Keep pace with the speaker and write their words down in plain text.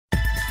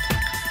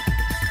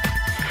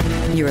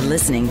You're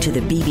listening to the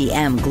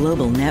BBM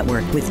Global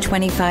Network with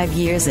 25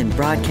 years in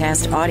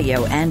broadcast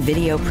audio and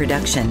video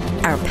production.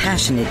 Our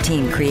passionate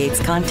team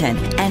creates content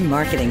and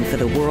marketing for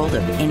the world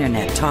of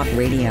Internet Talk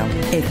Radio.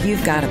 If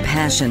you've got a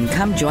passion,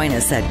 come join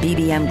us at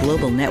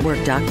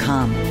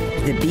bbmglobalnetwork.com.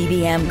 The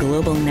BBM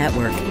Global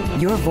Network.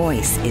 Your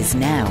voice is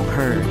now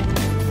heard.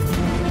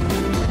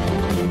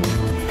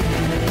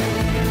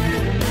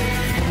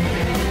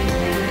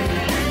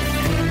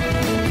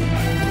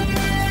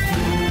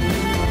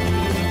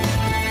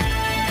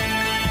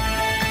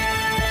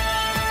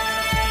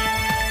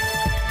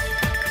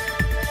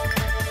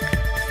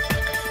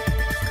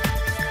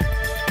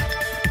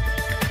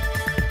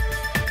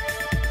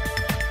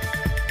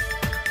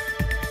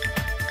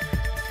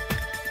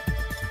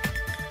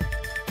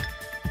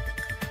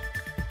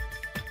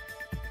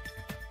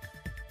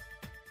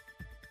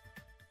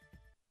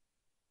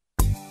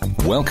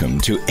 Welcome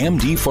to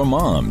MD for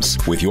Moms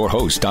with your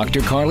host, Dr.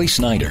 Carly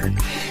Snyder.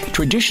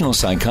 Traditional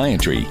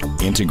psychiatry,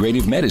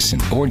 integrative medicine,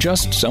 or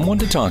just someone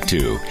to talk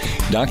to.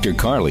 Dr.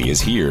 Carly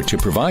is here to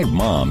provide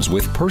moms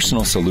with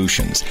personal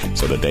solutions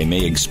so that they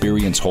may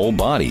experience whole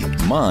body,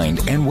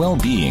 mind, and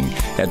well-being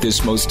at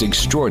this most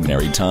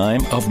extraordinary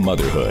time of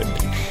motherhood.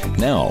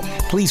 Now,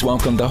 please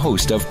welcome the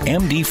host of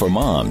MD for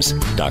Moms,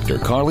 Dr.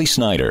 Carly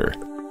Snyder.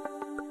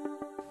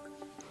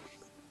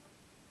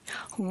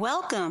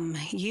 Welcome.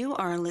 You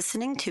are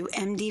listening to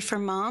MD for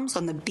Moms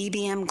on the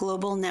BBM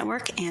Global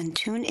Network and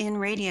TuneIn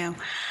Radio.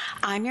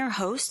 I'm your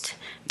host,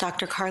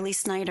 Dr. Carly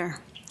Snyder.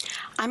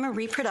 I'm a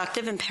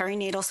reproductive and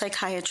perinatal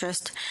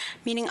psychiatrist,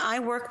 meaning I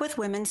work with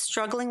women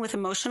struggling with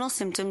emotional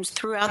symptoms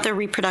throughout their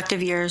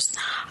reproductive years.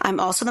 I'm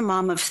also the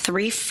mom of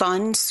 3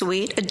 fun,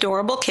 sweet,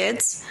 adorable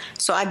kids,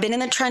 so I've been in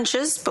the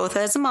trenches, both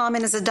as a mom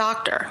and as a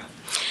doctor.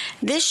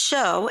 This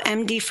show,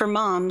 MD for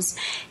Moms,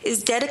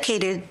 is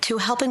dedicated to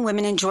helping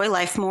women enjoy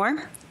life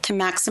more, to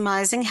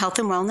maximizing health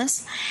and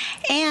wellness,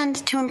 and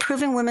to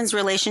improving women's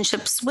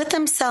relationships with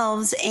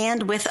themselves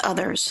and with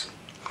others.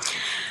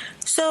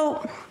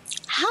 So,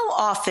 how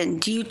often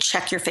do you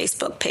check your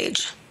Facebook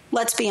page?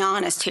 Let's be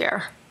honest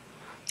here.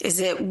 Is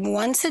it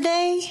once a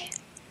day?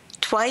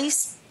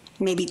 Twice?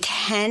 Maybe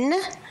 10?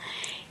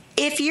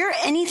 If you're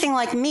anything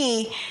like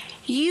me,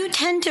 you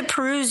tend to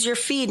peruse your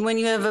feed when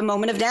you have a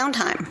moment of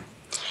downtime.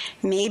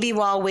 Maybe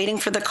while waiting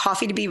for the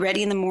coffee to be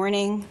ready in the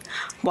morning,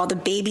 while the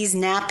baby's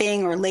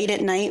napping, or late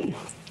at night.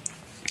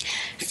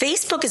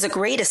 Facebook is a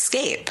great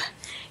escape.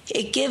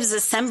 It gives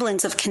a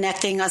semblance of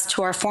connecting us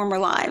to our former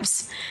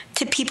lives,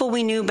 to people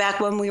we knew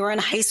back when we were in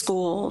high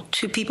school,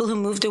 to people who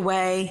moved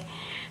away,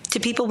 to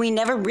people we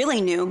never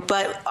really knew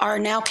but are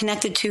now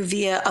connected to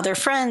via other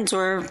friends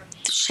or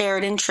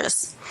shared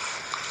interests.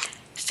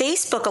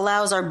 Facebook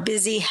allows our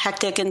busy,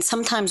 hectic, and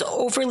sometimes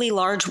overly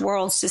large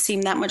worlds to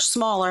seem that much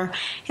smaller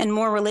and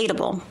more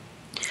relatable.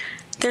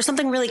 There's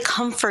something really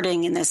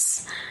comforting in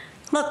this.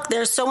 Look,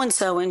 there's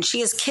so-and-so, and she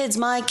has kids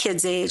my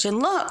kid's age, and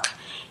look,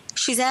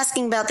 she's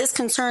asking about this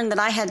concern that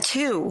I had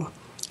too.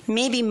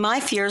 Maybe my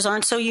fears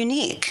aren't so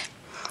unique.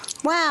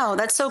 Wow,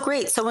 that's so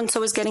great.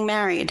 So-and-so is getting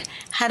married,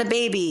 had a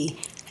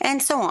baby,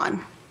 and so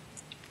on.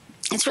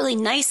 It's really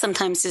nice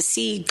sometimes to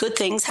see good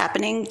things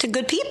happening to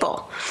good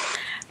people.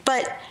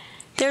 But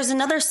there's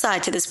another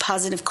side to this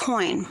positive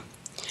coin.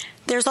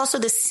 There's also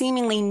the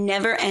seemingly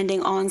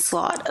never-ending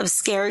onslaught of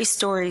scary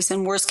stories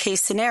and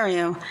worst-case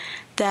scenario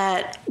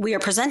that we are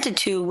presented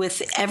to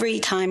with every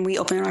time we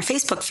open our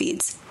Facebook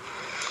feeds.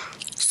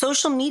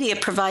 Social media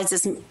provides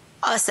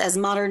us as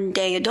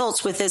modern-day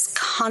adults with this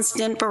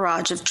constant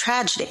barrage of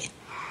tragedy.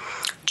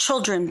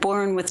 Children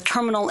born with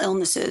terminal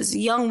illnesses,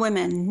 young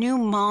women, new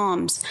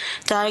moms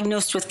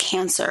diagnosed with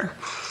cancer,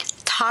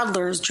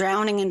 toddlers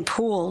drowning in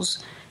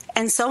pools,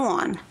 and so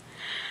on.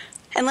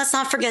 And let's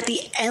not forget the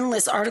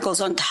endless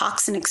articles on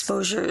toxin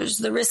exposures,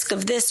 the risk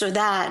of this or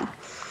that,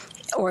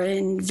 or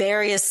in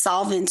various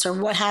solvents or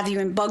what have you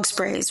in bug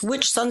sprays,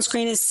 which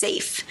sunscreen is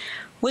safe,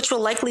 which will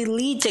likely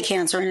lead to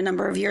cancer in a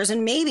number of years,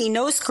 and maybe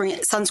no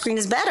sunscreen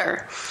is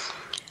better.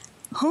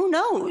 Who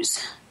knows?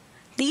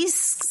 These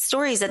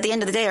stories at the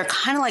end of the day are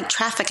kind of like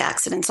traffic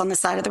accidents on the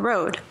side of the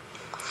road.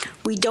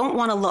 We don't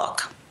want to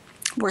look.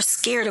 We're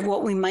scared of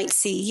what we might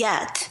see,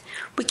 yet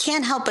we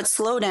can't help but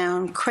slow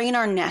down, crane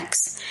our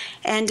necks,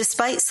 and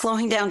despite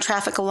slowing down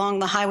traffic along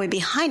the highway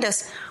behind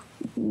us,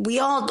 we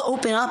all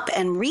open up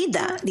and read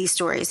these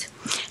stories.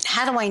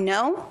 How do I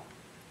know?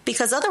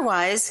 Because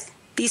otherwise,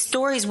 these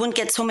stories wouldn't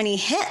get so many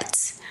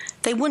hits.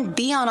 They wouldn't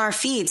be on our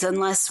feeds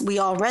unless we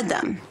all read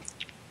them.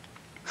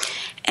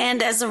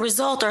 And as a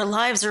result, our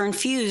lives are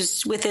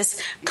infused with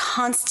this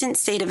constant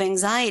state of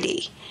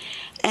anxiety.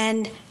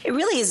 And it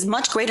really is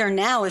much greater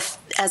now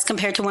as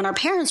compared to when our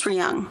parents were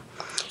young.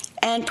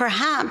 And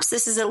perhaps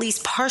this is at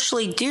least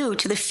partially due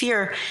to the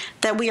fear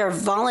that we are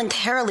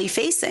voluntarily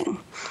facing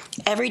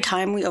every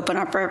time we open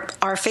up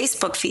our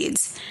Facebook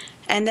feeds.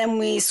 And then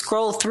we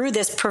scroll through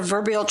this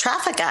proverbial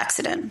traffic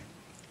accident,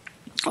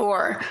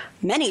 or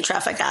many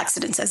traffic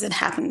accidents as it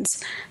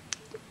happens,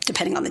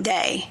 depending on the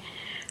day.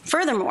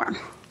 Furthermore,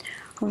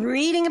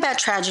 reading about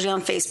tragedy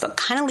on Facebook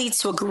kind of leads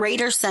to a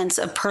greater sense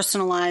of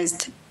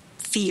personalized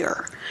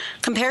fear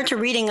compared to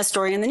reading a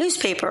story in the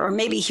newspaper or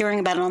maybe hearing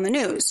about it on the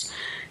news.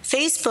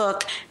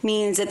 Facebook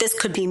means that this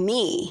could be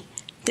me.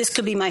 This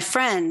could be my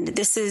friend.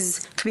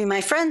 Could be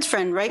my friend's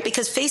friend, right?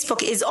 Because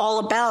Facebook is all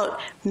about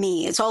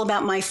me. It's all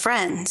about my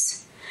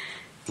friends.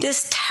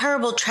 This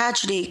terrible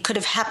tragedy could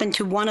have happened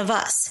to one of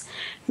us.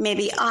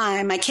 Maybe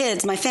I, my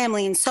kids, my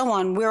family, and so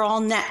on. We're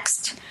all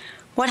next.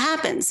 What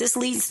happens? This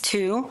leads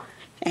to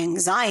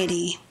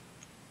anxiety.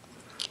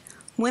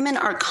 Women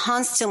are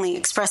constantly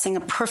expressing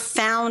a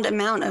profound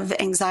amount of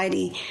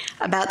anxiety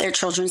about their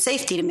children's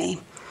safety to me.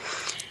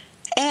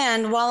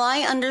 And while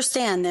I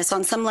understand this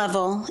on some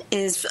level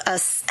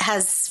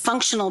has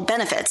functional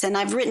benefits, and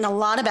I've written a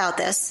lot about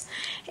this,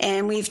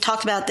 and we've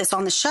talked about this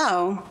on the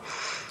show,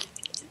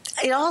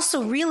 it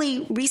also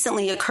really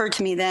recently occurred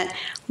to me that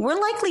we're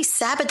likely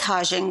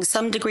sabotaging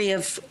some degree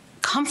of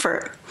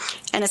comfort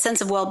and a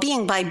sense of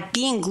well-being by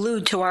being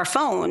glued to our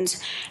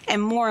phones,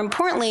 and more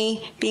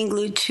importantly, being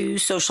glued to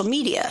social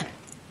media.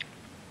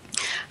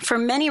 For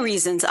many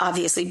reasons,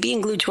 obviously,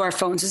 being glued to our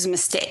phones is a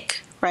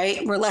mistake,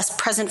 right? We're less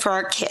present for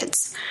our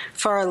kids,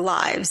 for our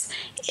lives,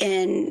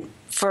 and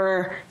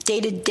for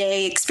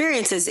day-to-day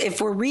experiences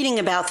if we're reading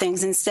about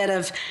things instead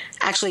of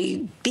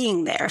actually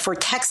being there. If we're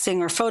texting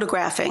or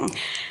photographing,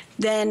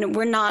 then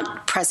we're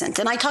not present.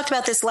 And I talked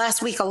about this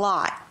last week a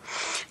lot.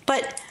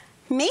 But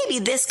maybe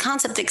this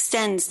concept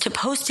extends to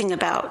posting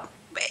about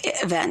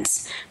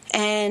events,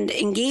 and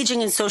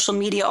engaging in social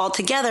media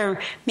altogether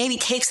maybe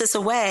takes us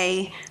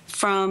away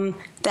from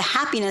the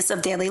happiness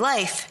of daily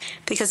life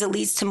because it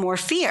leads to more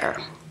fear.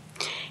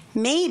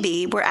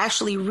 Maybe we're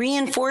actually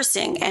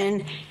reinforcing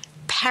and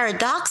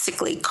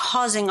paradoxically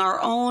causing our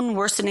own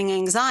worsening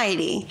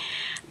anxiety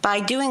by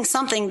doing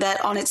something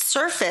that on its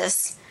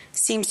surface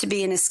seems to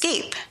be an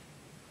escape,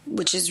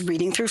 which is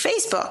reading through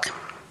Facebook.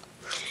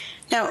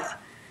 Now,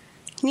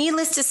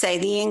 needless to say,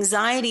 the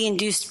anxiety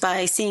induced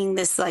by seeing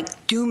this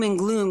like doom and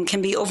gloom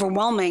can be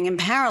overwhelming and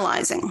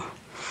paralyzing.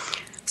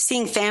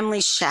 Seeing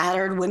families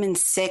shattered, women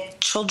sick,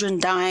 children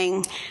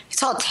dying,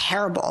 it's all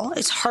terrible.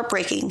 It's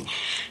heartbreaking,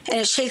 and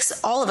it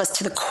shakes all of us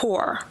to the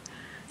core.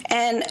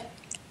 And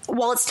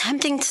while it's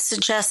tempting to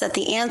suggest that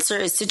the answer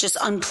is to just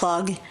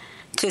unplug,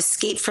 to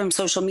escape from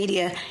social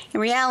media, in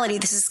reality,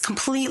 this is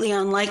completely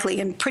unlikely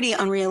and pretty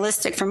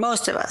unrealistic for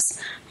most of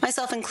us,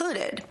 myself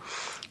included,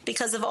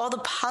 because of all the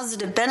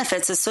positive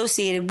benefits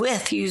associated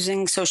with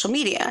using social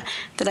media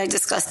that I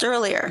discussed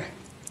earlier.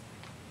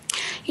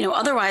 You know,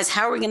 otherwise,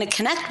 how are we going to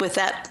connect with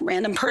that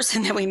random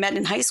person that we met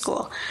in high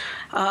school?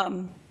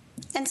 And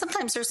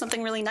sometimes there's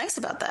something really nice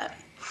about that.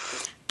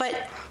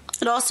 But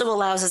it also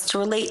allows us to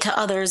relate to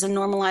others and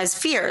normalize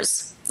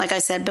fears, like I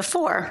said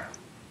before.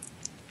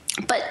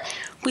 But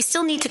we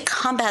still need to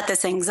combat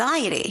this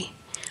anxiety.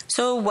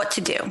 So what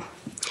to do?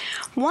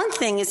 One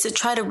thing is to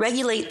try to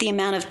regulate the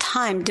amount of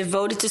time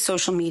devoted to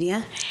social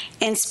media,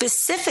 and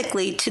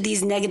specifically to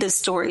these negative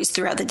stories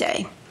throughout the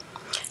day.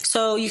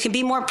 So you can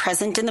be more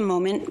present in the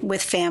moment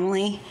with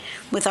family,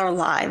 with our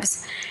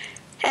lives.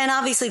 And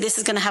obviously this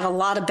is going to have a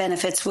lot of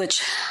benefits,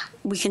 which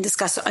we can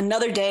discuss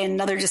another day in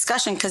another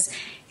discussion, because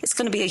it's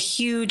going to be a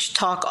huge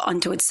talk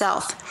unto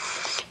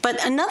itself.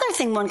 But another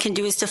thing one can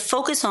do is to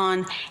focus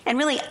on and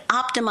really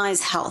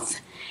optimize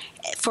health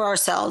for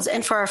ourselves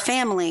and for our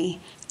family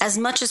as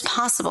much as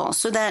possible,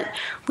 so that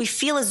we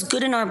feel as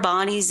good in our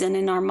bodies and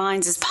in our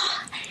minds as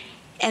possible.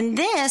 And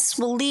this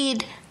will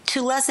lead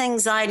to less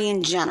anxiety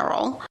in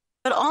general,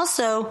 but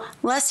also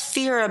less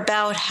fear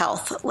about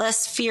health,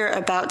 less fear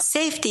about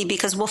safety,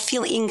 because we'll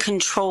feel in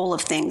control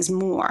of things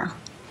more.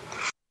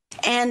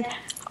 And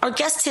our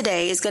guest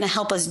today is going to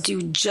help us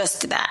do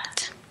just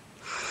that.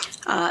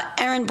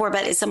 Erin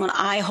Borbet is someone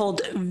I hold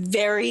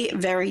very,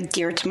 very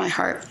dear to my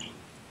heart.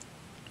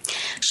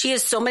 She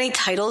has so many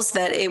titles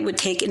that it would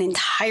take an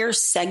entire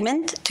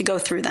segment to go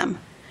through them.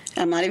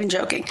 I'm not even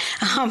joking.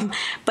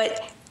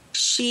 But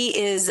she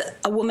is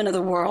a woman of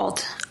the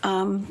world.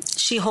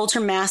 She holds her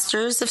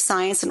Master's of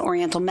Science in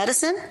Oriental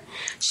Medicine.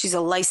 She's a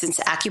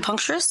licensed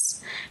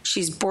acupuncturist.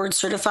 She's board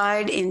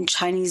certified in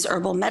Chinese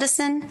herbal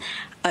medicine,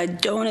 a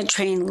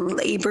DONA-trained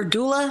labor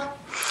doula,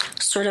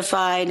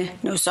 certified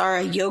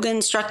Nosara yoga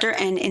instructor,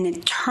 and an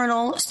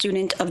eternal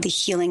student of the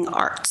healing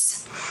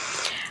arts.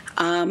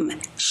 Erin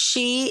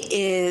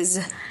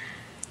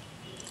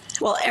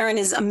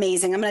is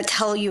amazing. I'm going to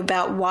tell you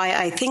about why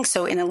I think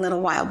so in a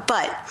little while.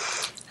 But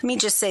let me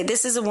just say,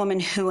 this is a woman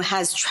who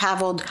has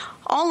traveled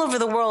all over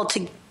the world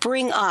to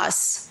bring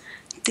us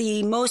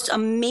the most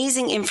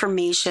amazing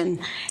information,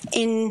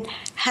 and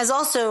has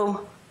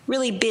also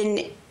really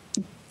been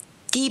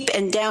deep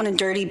and down and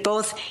dirty,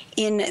 both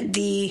in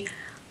the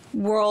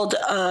world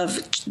of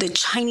the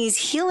Chinese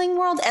healing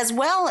world as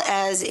well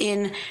as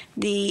in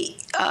the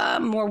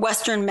more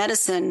Western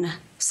medicine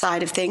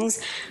side of things.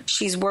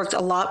 She's worked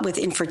a lot with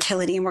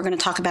infertility, and we're going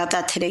to talk about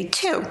that today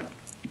too.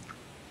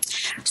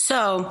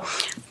 So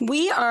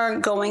we are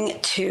going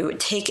to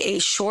take a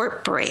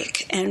short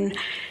break, and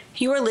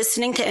you are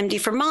listening to MD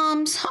for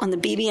Moms on the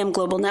BBM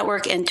Global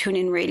Network and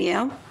TuneIn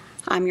Radio.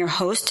 I'm your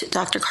host,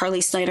 Dr.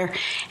 Carly Snyder.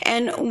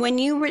 And when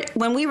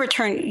we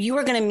return, you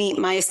are going to meet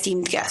my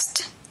esteemed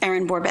guest,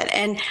 Erin Borbet.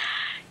 And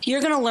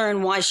you're going to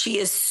learn why she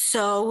is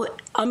so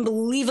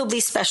unbelievably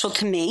special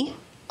to me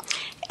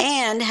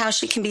and how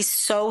she can be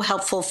so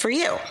helpful for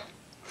you.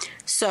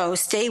 So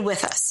stay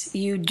with us.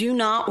 You do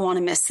not want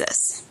to miss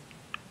this.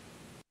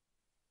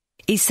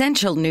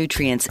 Essential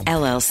Nutrients,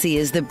 LLC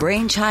is the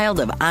brainchild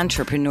of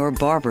entrepreneur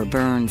Barbara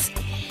Burns.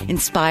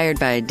 Inspired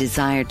by a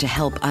desire to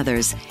help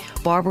others,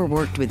 Barbara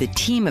worked with a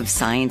team of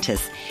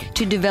scientists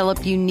to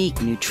develop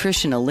unique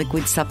nutritional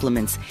liquid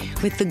supplements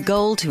with the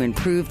goal to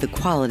improve the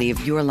quality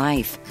of your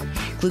life.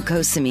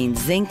 Glucosamine,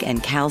 zinc,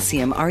 and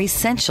calcium are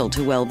essential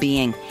to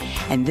well-being,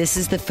 and this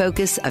is the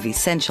focus of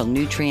Essential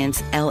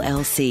Nutrients,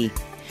 LLC.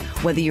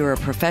 Whether you're a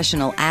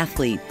professional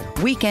athlete,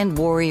 weekend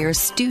warrior,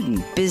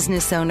 student,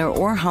 business owner,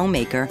 or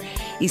homemaker,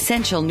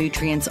 Essential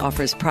Nutrients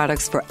offers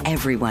products for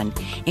everyone,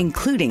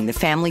 including the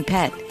family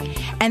pet.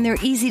 And they're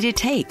easy to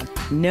take,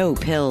 no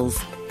pills.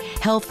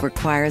 Health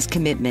requires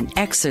commitment,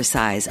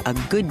 exercise, a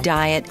good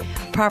diet,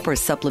 proper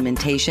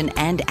supplementation,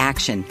 and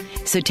action.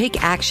 So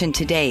take action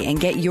today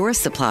and get your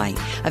supply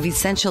of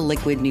essential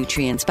liquid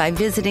nutrients by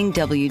visiting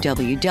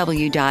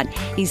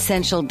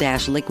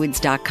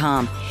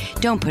www.essential-liquids.com.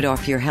 Don't put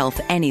off your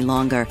health any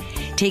longer.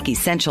 Take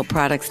essential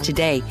products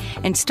today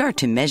and start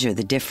to measure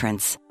the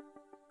difference.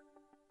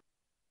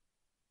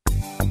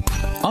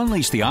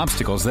 Unleash the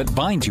obstacles that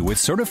bind you with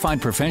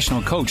certified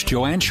professional coach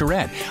Joanne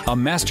Charette, a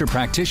master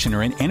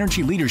practitioner in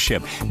energy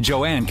leadership.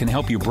 Joanne can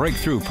help you break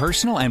through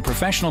personal and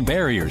professional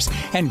barriers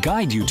and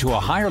guide you to a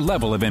higher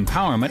level of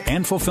empowerment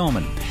and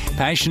fulfillment.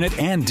 Passionate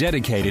and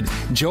dedicated,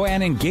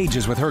 Joanne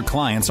engages with her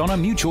clients on a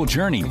mutual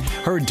journey.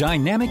 Her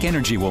dynamic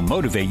energy will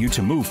motivate you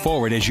to move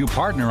forward as you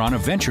partner on a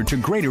venture to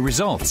greater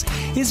results.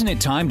 Isn't it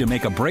time to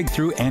make a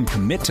breakthrough and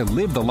commit to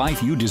live the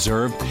life you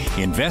deserve?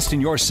 Invest in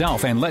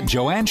yourself and let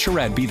Joanne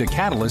Charette be the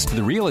catalyst to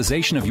the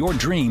realization of your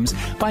dreams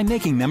by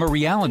making them a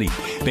reality.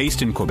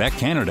 Based in Quebec,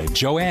 Canada,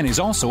 Joanne is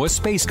also a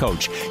space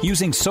coach,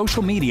 using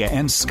social media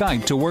and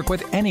Skype to work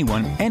with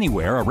anyone,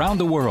 anywhere around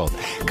the world.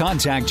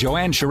 Contact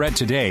Joanne Charette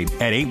today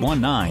at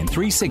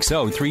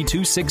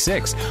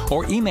 819-360-3266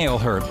 or email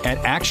her at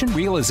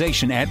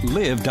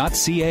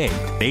actionrealization@live.ca.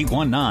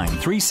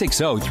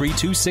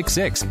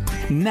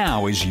 819-360-3266.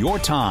 Now is your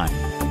time.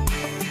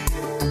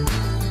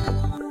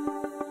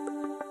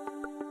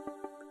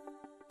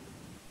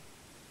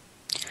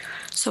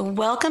 So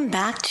welcome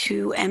back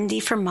to MD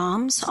for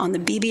Moms on the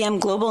BBM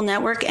Global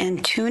Network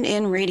and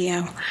TuneIn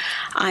Radio.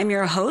 I'm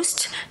your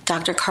host,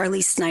 Dr.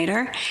 Carly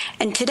Snyder,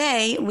 and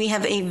today we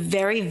have a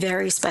very,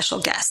 very special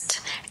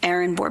guest,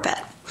 Erin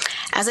Borbet.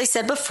 As I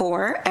said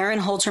before, Erin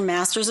holds her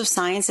Master's of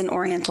Science in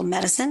Oriental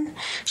Medicine.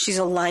 She's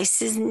a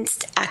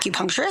licensed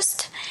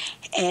acupuncturist,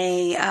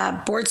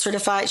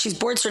 she's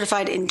board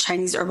certified in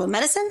Chinese herbal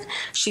medicine.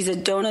 She's a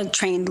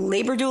DONA-trained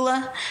labor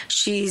doula.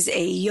 She's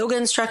a yoga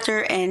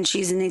instructor, and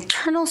she's an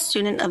eternal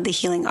student of the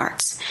healing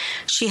arts.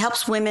 She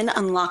helps women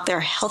unlock their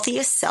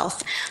healthiest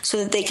self so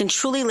that they can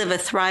truly live a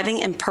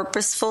thriving and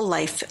purposeful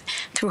life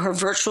through her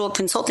virtual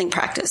consulting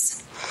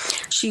practice.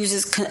 She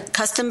uses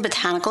custom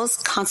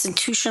botanicals,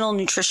 constitutional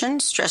nutrition,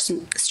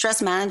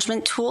 stress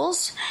management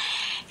tools,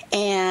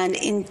 and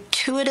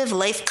intuitive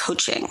life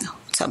coaching.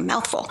 It's a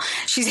mouthful.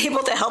 She's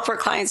able to help her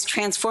clients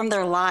transform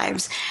their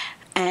lives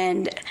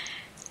and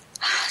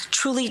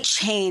truly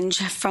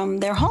change from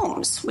their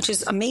homes, which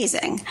is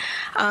amazing.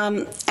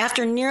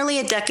 After nearly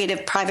a decade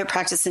of private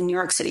practice in New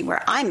York City,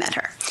 where I met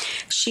her,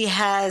 she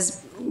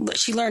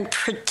learned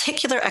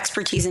particular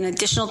expertise and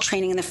additional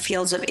training in the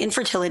fields of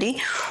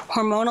infertility,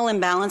 hormonal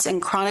imbalance,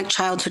 and chronic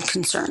childhood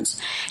concerns.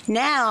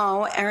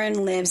 Now,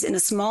 Erin lives in a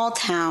small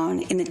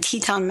town in the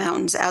Teton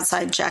Mountains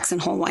outside Jackson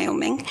Hole,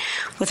 Wyoming,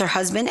 with her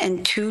husband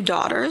and 2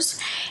 daughters.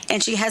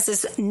 And she has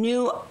this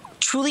new,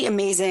 truly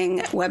amazing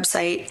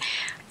website,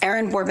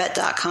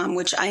 erinborbet.com,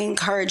 which I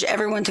encourage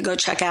everyone to go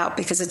check out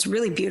because it's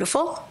really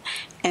beautiful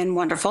and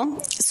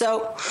wonderful.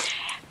 So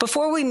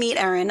before we meet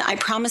Erin, I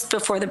promised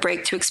before the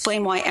break to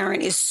explain why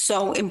Erin is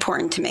so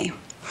important to me.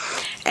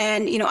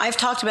 And, I've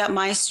talked about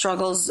my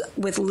struggles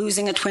with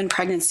losing a twin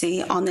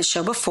pregnancy on this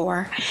show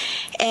before.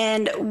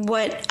 And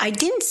what I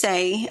didn't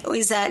say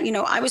is that,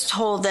 I was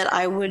told that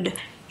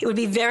it would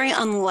be very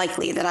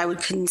unlikely that I would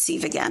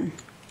conceive again.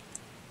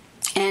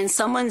 And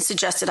someone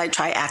suggested I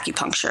try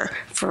acupuncture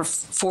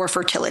for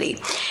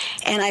fertility.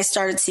 And I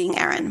started seeing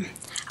Erin.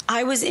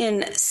 I was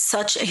in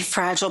such a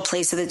fragile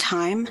place at the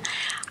time.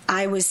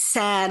 I was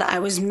sad. I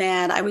was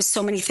mad. I was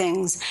so many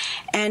things.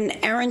 And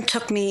Erin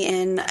took me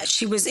in.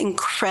 She was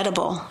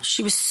incredible.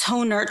 She was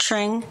so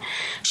nurturing.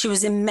 She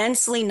was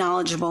immensely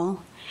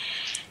knowledgeable.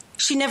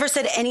 She never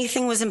said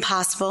anything was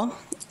impossible.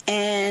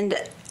 And,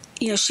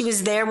 she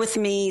was there with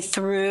me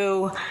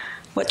through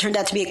what turned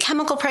out to be a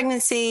chemical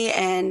pregnancy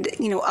and,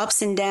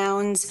 ups and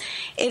downs.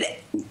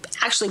 It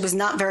actually was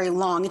not very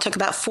long. It took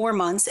about 4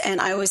 months, and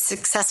I was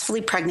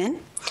successfully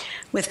pregnant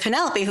with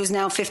Penelope, who's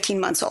now 15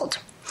 months old.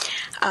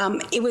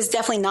 It was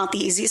definitely not the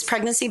easiest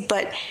pregnancy,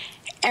 but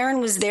Erin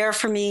was there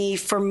for me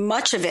for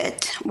much of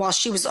it while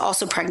she was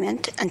also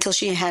pregnant until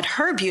she had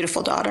her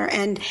beautiful daughter.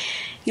 And,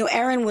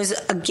 Erin was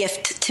a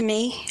gift to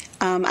me.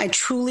 I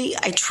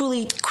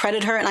truly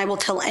credit her, and I will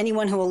tell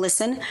anyone who will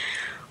listen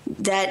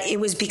that it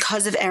was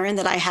because of Erin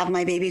that I have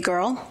my baby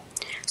girl.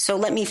 So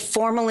let me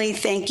formally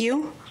thank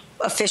you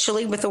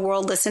officially with the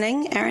world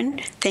listening. Erin,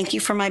 thank you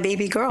for my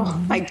baby girl.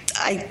 Mm-hmm.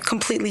 I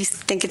completely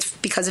think it's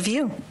because of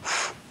you.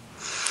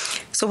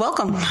 So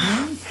welcome.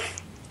 Mm-hmm.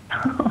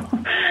 Oh,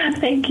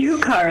 thank you,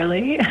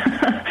 Carly.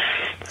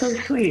 So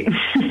sweet.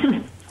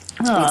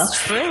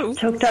 It's true.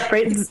 Choked up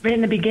right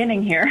in the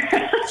beginning here.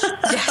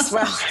 Yes,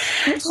 well,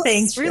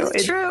 thank you. Really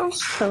true.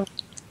 So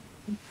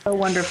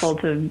wonderful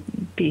to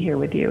be here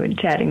with you and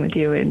chatting with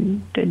you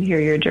and hear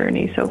your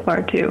journey so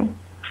far too.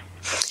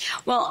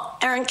 Well,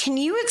 Erin, can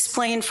you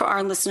explain for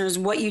our listeners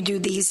what you do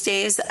these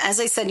days? As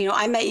I said,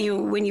 I met you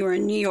when you were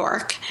in New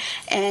York,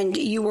 and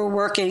you were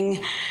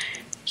working.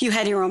 You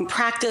had your own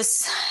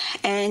practice,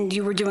 and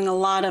you were doing a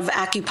lot of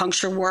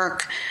acupuncture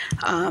work,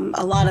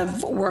 a lot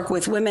of work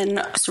with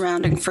women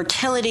surrounding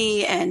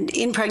fertility and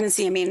in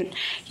pregnancy. I mean,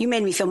 you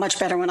made me feel much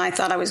better when I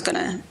thought I was going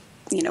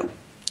to,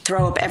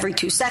 throw up every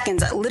 2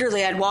 seconds.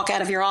 Literally, I'd walk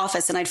out of your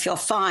office and I'd feel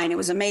fine. It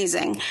was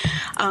amazing.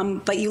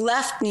 But you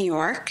left New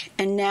York,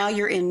 and now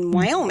you're in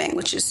Wyoming,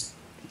 which is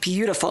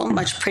beautiful,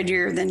 much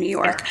prettier than New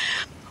York.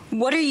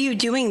 What are you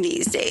doing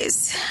these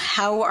days?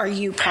 How are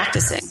you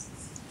practicing?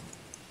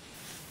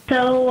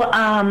 So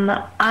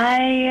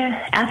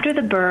after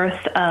the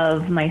birth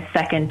of my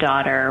second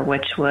daughter,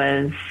 which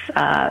was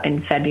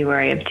in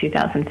February of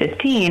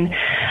 2015,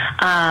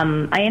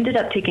 I ended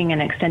up taking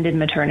an extended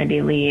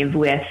maternity leave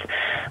with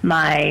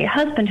my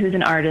husband, who's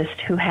an artist,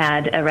 who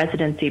had a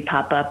residency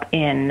pop up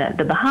in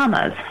the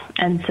Bahamas.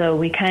 And so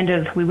we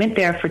went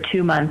there for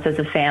 2 months as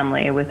a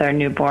family with our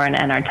newborn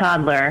and our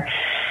toddler.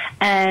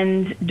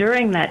 And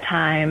during that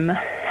time,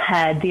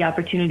 had the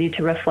opportunity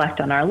to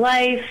reflect on our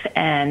life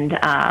and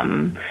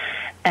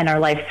our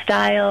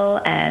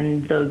lifestyle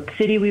and the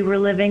city we were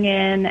living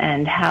in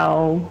and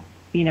how,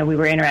 we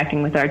were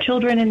interacting with our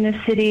children in this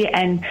city.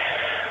 And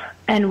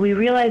we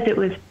realized it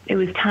was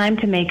time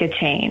to make a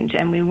change,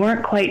 and we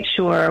weren't quite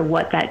sure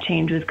what that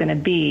change was going to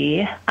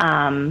be.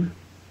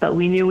 But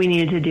we knew we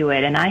needed to do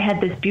it. And I had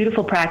this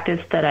beautiful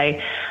practice that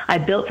I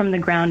built from the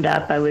ground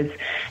up. I was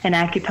an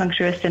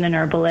acupuncturist and an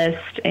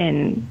herbalist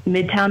in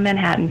Midtown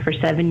Manhattan for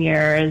 7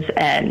 years,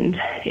 and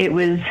it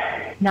was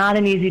not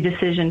an easy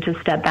decision to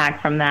step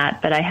back from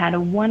that. But I had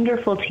a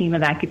wonderful team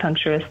of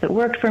acupuncturists that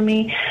worked for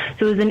me.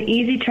 So it was an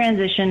easy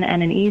transition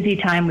and an easy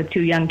time with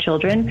 2 young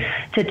children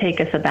to take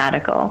a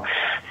sabbatical.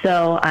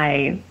 So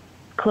I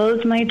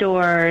closed my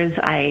doors.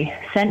 I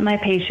sent my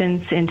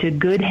patients into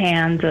good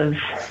hands of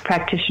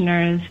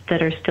practitioners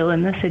that are still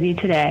in the city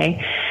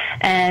today.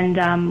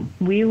 And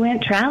we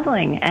went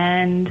traveling,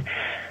 and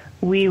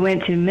we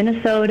went to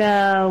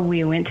Minnesota.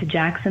 We went to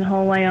Jackson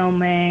Hole,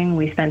 Wyoming.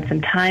 We spent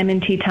some time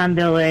in Teton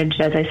Village.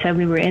 As I said,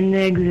 we were in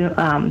the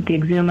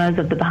Exumas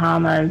of the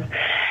Bahamas.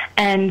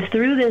 And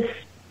through this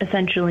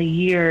essentially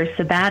year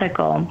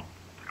sabbatical,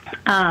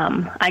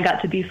 I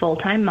got to be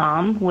full-time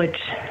mom, which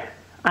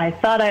I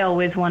thought I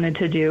always wanted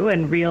to do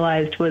and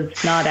realized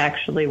was not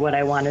actually what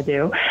I want to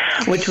do,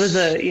 which was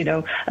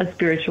a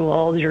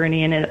spiritual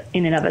journey in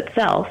and of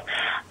itself.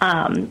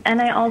 And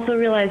I also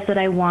realized that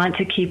I want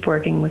to keep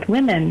working with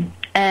women.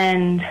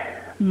 And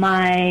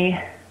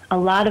a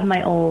lot of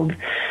my old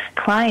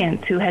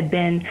clients who had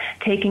been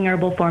taking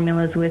herbal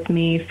formulas with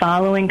me,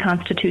 following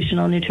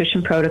constitutional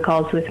nutrition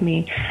protocols with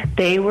me,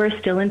 they were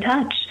still in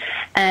touch.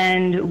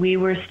 And we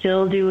were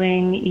still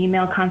doing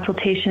email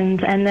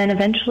consultations, and then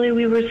eventually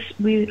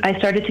I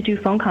started to do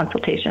phone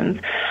consultations.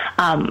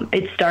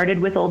 It started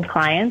with old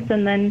clients,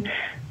 and then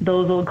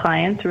those old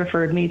clients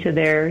referred me to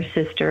their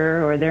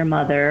sister or their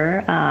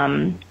mother,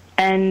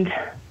 and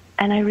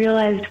I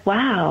realized,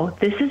 wow,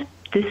 this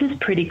is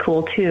pretty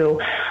cool too.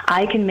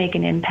 I can make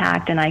an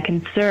impact, and I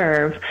can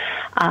serve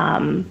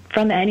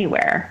from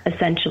anywhere,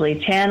 essentially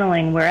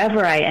channeling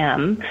wherever I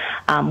am,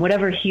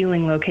 whatever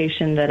healing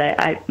location that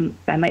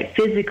I might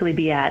physically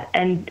be at,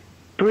 and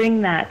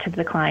bring that to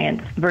the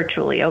clients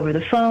virtually over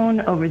the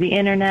phone, over the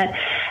internet,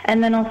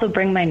 and then also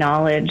bring my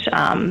knowledge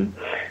of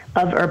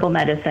herbal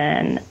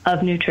medicine,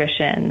 of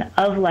nutrition,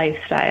 of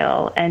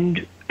lifestyle,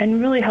 and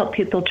really help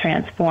people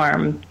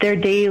transform their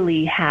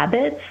daily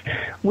habits,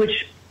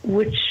 which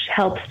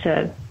helps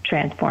to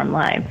transform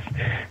lives.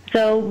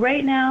 So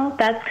right now,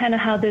 that's kind of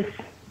how this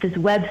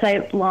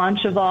website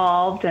launch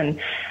evolved, and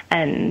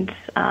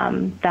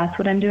that's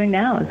what I'm doing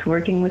now, is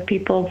working with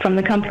people from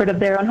the comfort of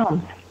their own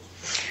homes.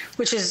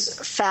 Which is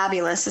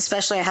fabulous,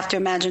 especially I have to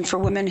imagine for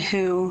women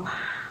who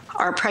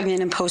are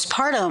pregnant and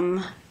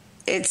postpartum.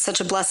 It's such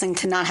a blessing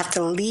to not have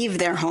to leave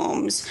their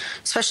homes,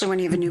 especially when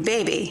you have a new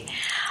baby.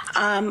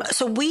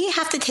 So we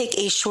have to take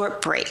a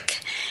short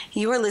break.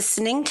 You are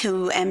listening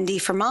to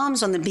MD for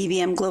Moms on the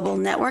BBM Global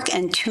Network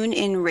and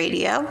TuneIn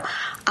Radio.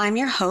 I'm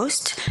your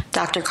host,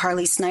 Dr.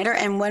 Carly Snyder,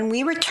 and when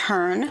we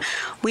return,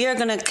 we are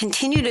going to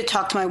continue to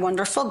talk to my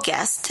wonderful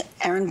guest,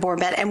 Erin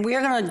Borbet, and we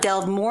are going to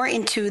delve more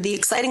into the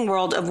exciting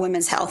world of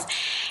women's health.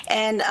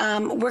 And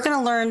we're going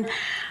to learn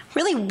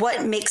really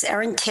what makes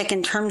Erin tick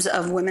in terms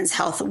of women's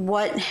health,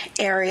 what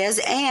areas,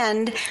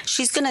 and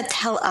she's going to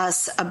tell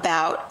us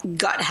about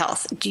gut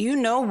health. Do you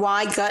know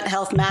why gut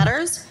health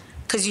matters?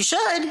 Because you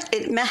should.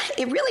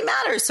 It really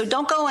matters, so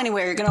don't go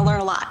anywhere. You're going to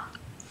learn a lot.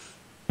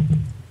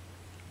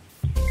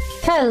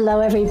 Hello,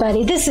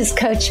 everybody. This is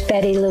Coach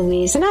Betty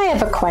Louise, and I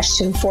have a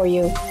question for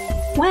you.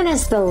 When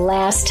is the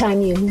last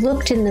time you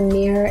looked in the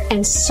mirror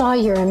and saw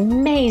your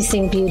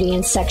amazing beauty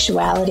and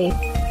sexuality?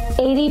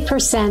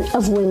 80%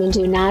 of women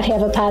do not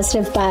have a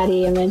positive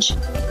body image.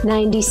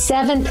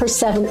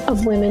 97%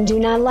 of women do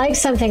not like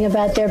something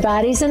about their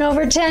bodies, and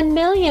over 10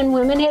 million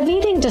women have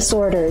eating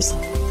disorders.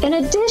 In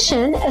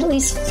addition, at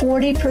least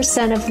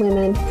 40% of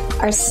women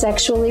are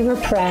sexually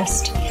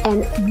repressed,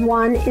 and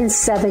 1 in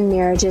 7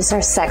 marriages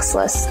are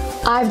sexless.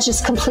 I've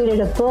just completed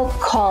a book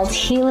called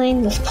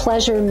Healing with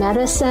Pleasure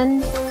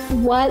Medicine.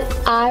 What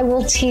I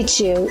will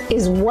teach you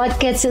is what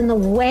gets in the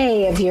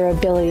way of your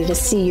ability to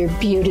see your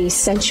beauty,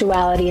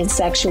 sensuality, and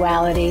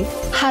sexuality.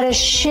 How to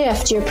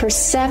shift your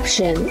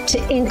perception to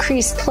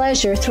increase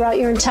pleasure throughout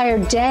your entire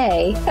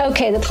day.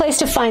 Okay, the place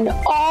to find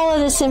all of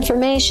this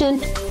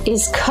information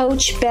is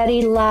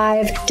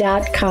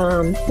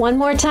CoachBettyLive.com. One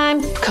more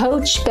time,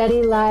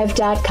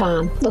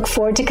 CoachBettyLive.com. Look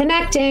forward to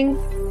connecting.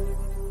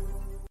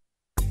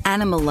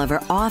 Animal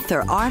lover,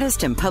 author,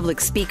 artist, and public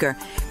speaker,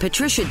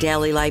 Patricia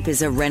Daly-Lipe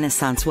is a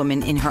Renaissance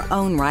woman in her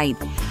own right.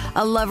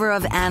 A lover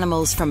of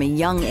animals from a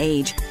young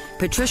age,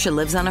 Patricia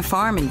lives on a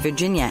farm in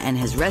Virginia and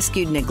has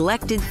rescued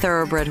neglected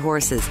thoroughbred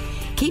horses,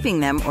 keeping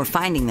them or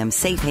finding them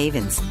safe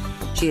havens.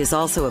 She is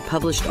also a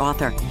published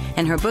author,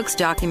 and her books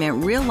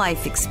document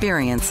real-life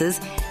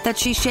experiences that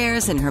she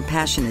shares in her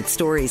passionate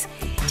stories,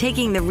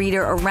 taking the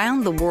reader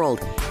around the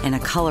world in a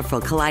colorful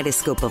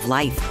kaleidoscope of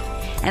life.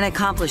 An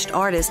accomplished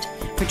artist,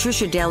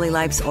 Patricia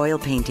Daly-Lipe's oil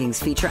paintings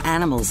feature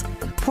animals,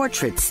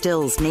 portraits,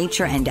 stills,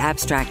 nature, and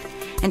abstract,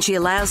 and she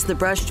allows the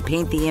brush to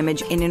paint the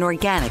image in an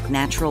organic,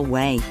 natural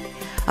way.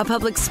 A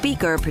public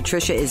speaker,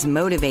 Patricia is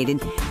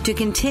motivated to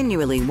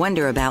continually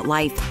wonder about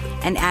life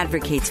and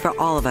advocates for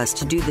all of us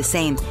to do the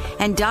same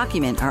and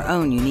document our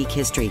own unique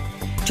history.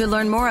 To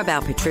learn more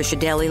about Patricia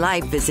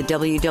Daly-Lipe, visit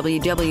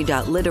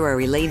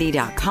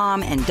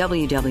www.literarylady.com and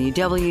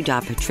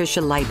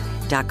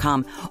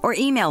www.patricialipe.com or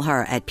email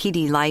her at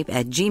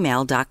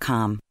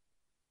pdlipe@gmail.com.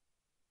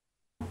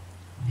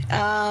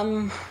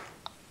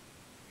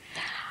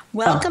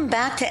 Welcome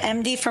back to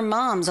MD for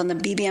Moms on the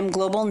BBM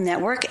Global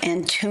Network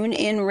and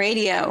TuneIn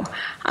Radio.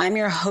 I'm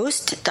your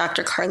host,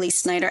 Dr. Carly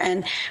Snyder,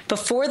 and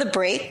before the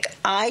break,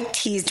 I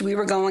teased we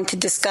were going to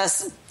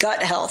discuss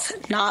gut health.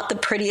 Not the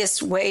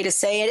prettiest way to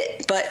say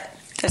it, but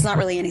there's not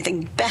really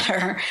anything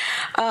better.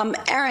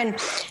 Erin,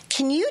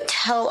 can you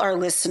tell our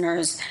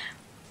listeners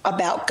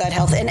about gut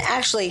health? And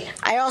actually,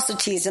 I also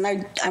teased, and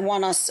I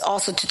want us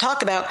also to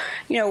talk about,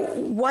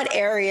 what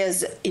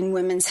areas in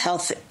women's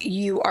health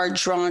you are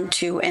drawn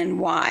to and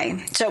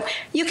why. So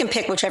you can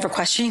pick whichever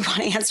question you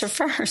want to answer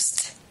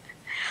first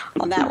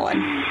on that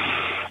one.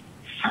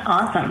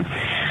 Awesome.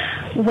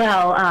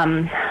 Well,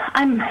 I'm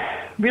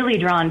really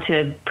drawn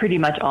to pretty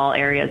much all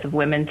areas of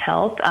women's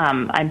health.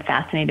 I'm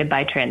fascinated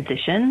by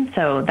transition,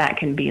 so that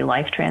can be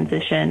life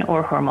transition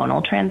or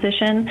hormonal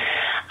transition.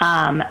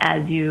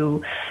 As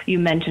you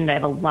mentioned, I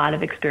have a lot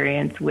of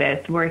experience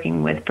with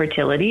working with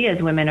fertility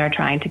as women are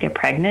trying to get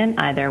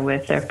pregnant, either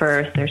with their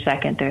first, their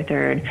second, their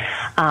third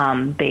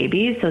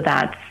baby. So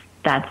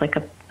that's like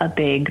a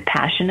big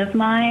passion of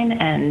mine.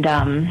 And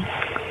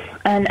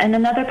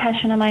another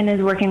passion of mine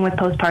is working with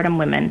postpartum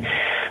women,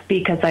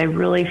 because I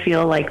really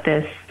feel like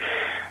that's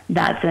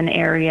an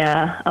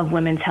area of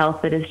women's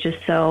health that is just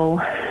so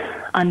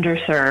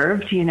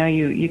underserved. You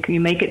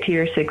make it to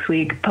your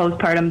 6-week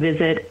postpartum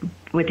visit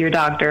with your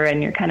doctor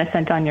and you're kind of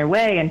sent on your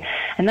way.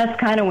 And that's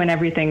kind of when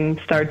everything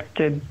starts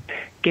to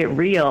get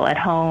real at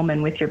home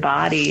and with your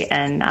body.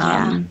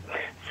 And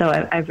so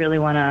I really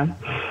want to,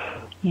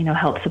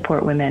 help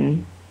support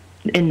women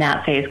in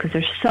that phase, because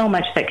there's so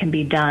much that can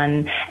be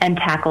done and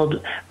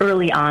tackled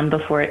early on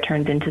before it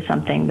turns into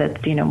something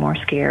that's, more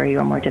scary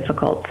or more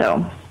difficult.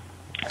 So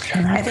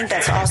I think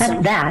that's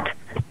awesome.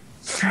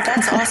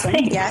 That's awesome.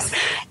 Yes.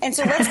 And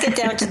so let's get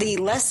down to the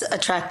less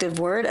attractive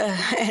word,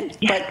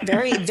 but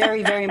very,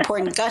 very, very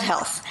important, gut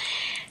health.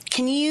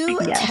 Can you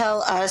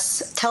tell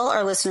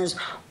our listeners,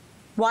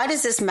 why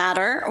does this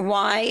matter?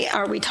 Why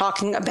are we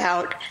talking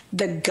about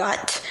the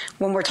gut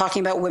when we're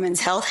talking about women's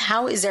health?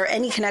 How is there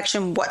any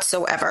connection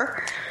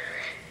whatsoever?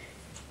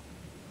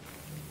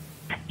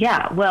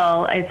 Yeah,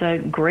 well, it's a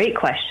great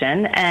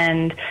question.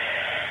 And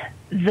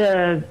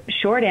the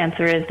short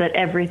answer is that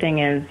everything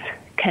is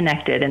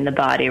connected in the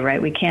body,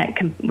 right? We can't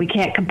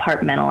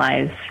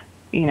compartmentalize,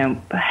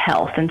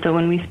 health. And so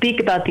when we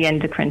speak about the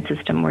endocrine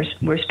system,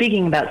 we're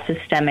speaking about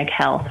systemic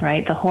health,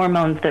 right? The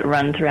hormones that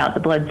run throughout the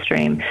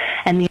bloodstream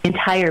and the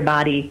entire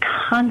body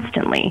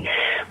constantly.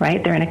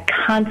 right? They're in a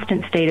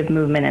constant state of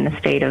movement and a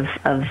state of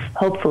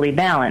hopefully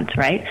balance,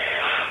 right?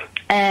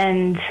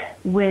 And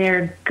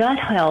where gut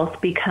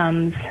health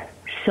becomes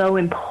so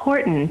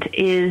important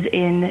is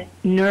in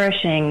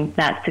nourishing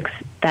that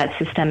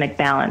systemic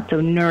balance. So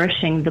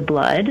nourishing the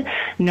blood,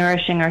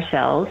 nourishing our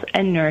cells,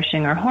 and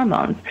nourishing our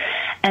hormones.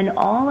 And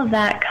all of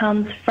that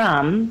comes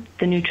from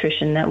the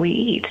nutrition that we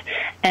eat.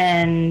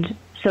 And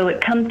so it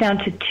comes down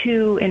to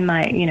two, in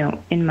my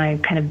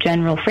kind of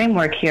general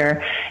framework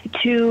here,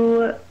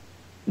 two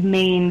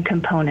main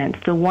components.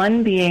 The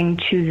one being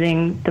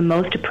choosing the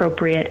most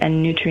appropriate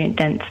and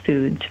nutrient-dense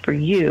foods for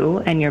you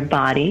and your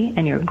body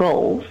and your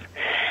goals.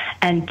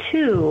 And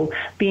two,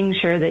 being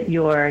sure that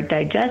your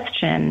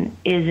digestion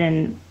is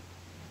in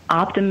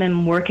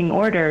optimum working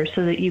order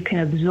so that you can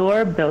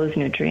absorb those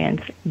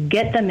nutrients,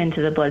 get them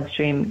into the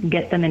bloodstream,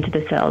 get them into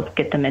the cells,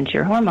 get them into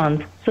your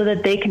hormones so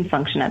that they can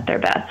function at their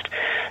best.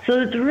 So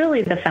it's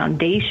really the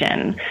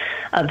foundation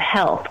of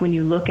health when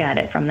you look at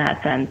it from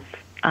that sense,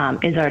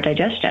 is our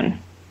digestion.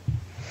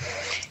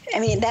 I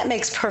mean, that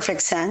makes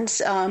perfect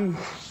sense.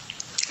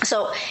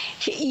 So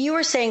you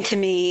were saying to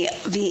me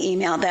via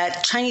email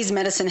that Chinese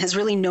medicine has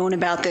really known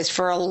about this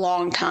for a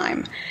long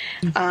time.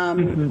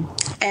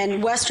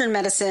 And Western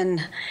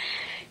medicine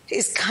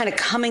is kind of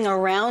coming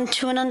around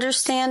to an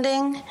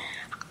understanding.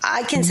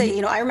 I can say,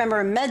 I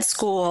remember in med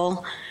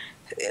school,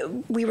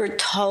 we were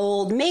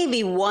told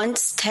maybe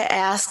once to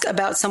ask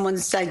about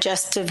someone's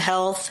digestive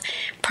health,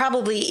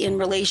 probably in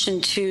relation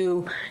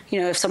to,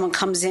 if someone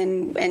comes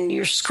in and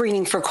you're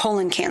screening for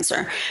colon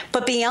cancer.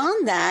 But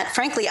beyond that,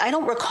 frankly, I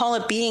don't recall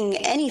it being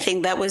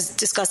anything that was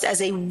discussed as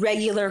a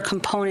regular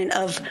component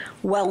of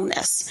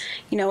wellness,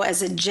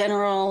 as a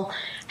general,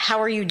 how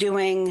are you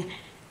doing?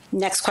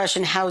 Next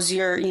question, how's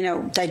your,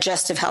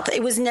 digestive health?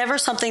 It was never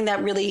something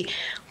that really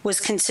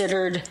was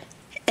considered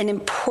an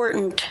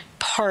important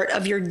part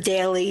of your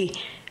daily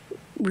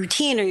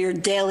routine or your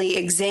daily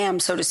exam,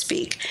 so to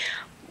speak.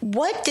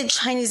 What did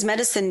Chinese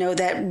medicine know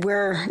that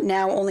we're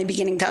now only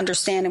beginning to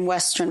understand in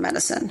Western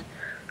medicine?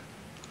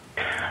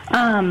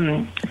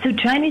 So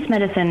Chinese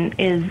medicine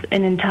is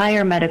an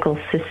entire medical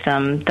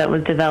system that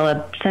was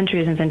developed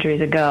centuries and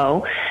centuries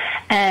ago.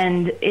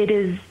 And it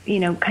is,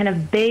 kind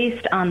of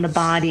based on the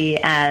body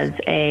as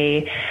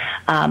a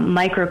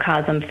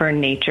microcosm for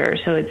nature.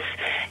 So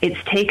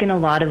it's taken a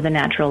lot of the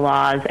natural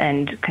laws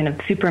and kind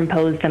of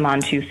superimposed them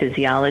onto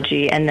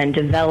physiology and then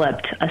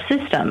developed a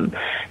system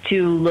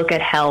to look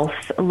at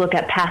health, look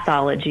at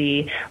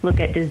pathology,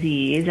 look at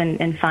disease,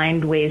 and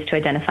find ways to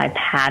identify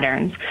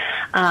patterns.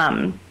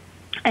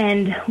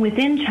 And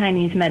within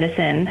Chinese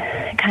medicine,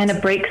 it kind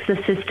of breaks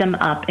the system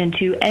up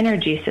into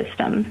energy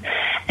systems.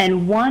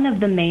 And one of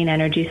the main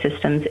energy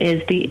systems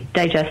is the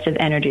digestive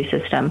energy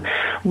system.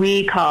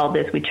 We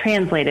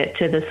translate it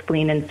to the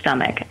spleen and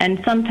stomach. And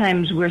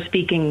sometimes we're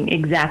speaking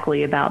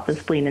exactly about the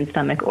spleen and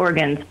stomach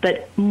organs,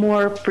 but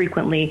more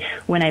frequently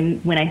when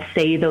I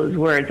say those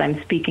words,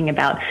 I'm speaking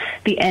about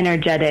the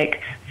energetic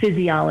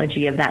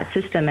physiology of that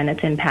system and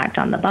its impact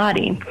on the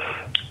body.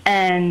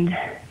 And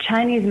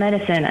Chinese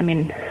medicine,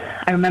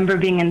 I remember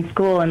being in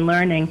school and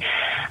learning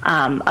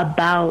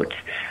about,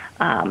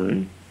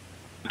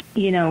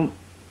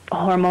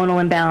 hormonal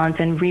imbalance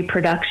and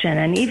reproduction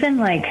and even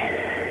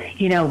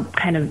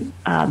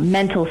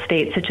mental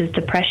states such as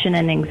depression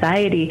and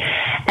anxiety.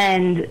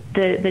 And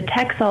the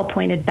texts all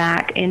pointed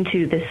back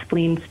into the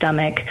spleen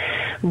stomach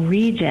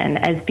region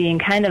as being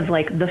kind of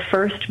like the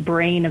first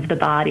brain of the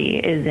body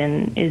is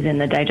in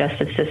the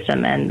digestive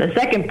system, and the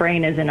second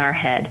brain is in our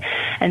head.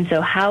 And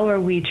so how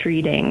are we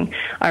treating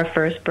our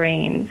first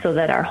brain so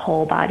that our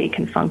whole body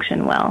can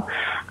function well?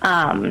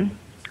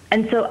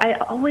 And so I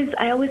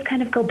always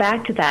kind of go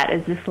back to that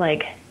as this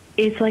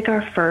it's like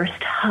our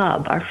first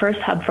hub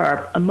for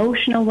our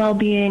emotional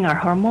well-being, our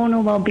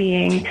hormonal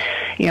well-being,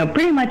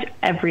 pretty much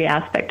every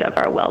aspect of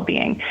our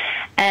well-being.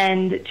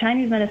 And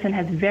Chinese medicine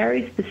has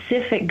very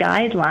specific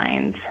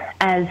guidelines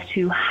as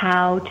to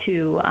how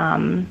to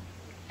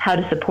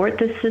support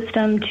this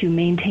system, to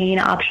maintain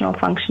optimal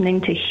functioning,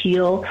 to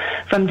heal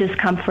from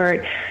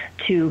discomfort,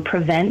 to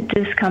prevent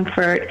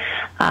discomfort.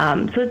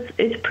 So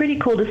it's pretty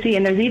cool to see.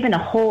 And there's even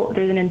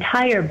there's an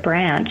entire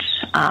branch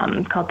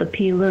called the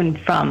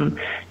Pilun from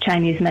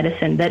Chinese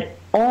medicine that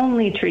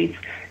only treats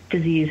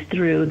disease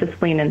through the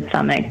spleen and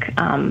stomach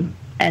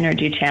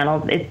energy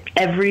channels.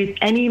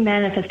 Any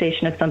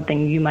manifestation of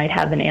something you might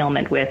have an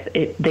ailment with,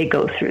 they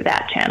go through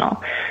that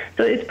channel.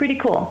 So it's pretty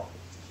cool.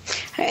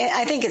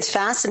 I think it's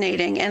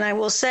fascinating. And I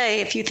will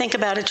say, if you think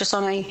about it just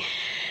on a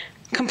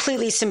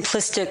completely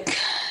simplistic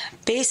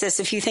basis,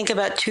 if you think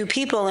about two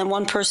people and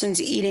one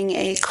person's eating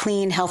a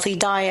clean, healthy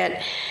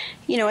diet,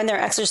 and they're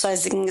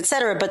exercising, et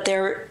cetera, but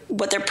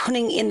what they're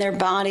putting in their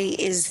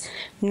body is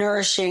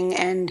nourishing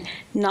and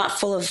not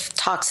full of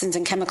toxins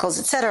and chemicals,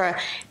 et cetera,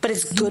 but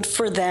it's good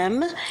for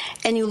them.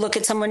 And you look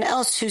at someone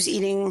else who's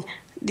eating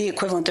the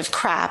equivalent of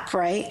crap,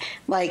 right?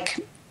 Like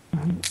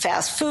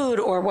fast food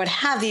or what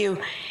have you.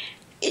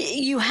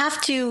 you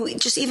have to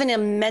just even a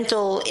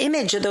mental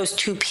image of those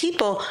two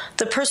people,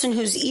 the person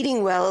who's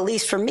eating well, at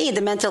least for me,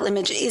 the mental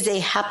image is a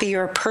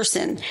happier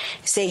person,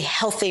 is a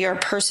healthier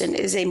person,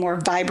 is a more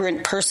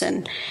vibrant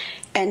person.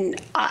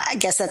 And I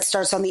guess that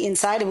starts on the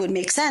inside. It would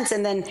make sense,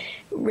 and then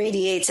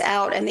radiates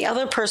out. And the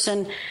other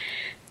person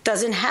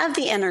doesn't have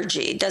the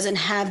energy, doesn't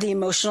have the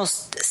emotional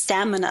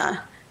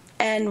stamina.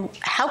 And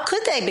how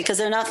could they? Because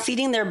they're not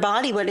feeding their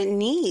body what it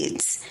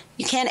needs.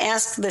 You can't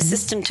ask the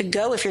system to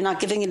go if you're not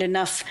giving it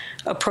enough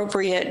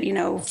appropriate,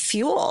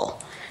 fuel.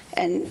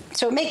 And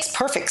so it makes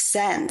perfect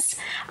sense.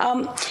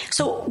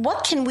 So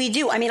what can we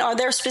do? I mean, are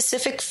there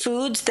specific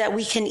foods that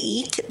we can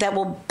eat that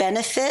will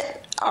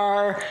benefit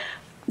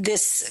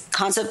this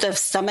concept of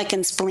stomach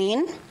and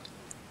spleen?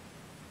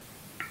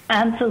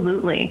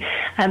 Absolutely.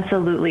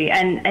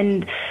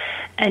 And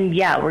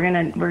yeah, we're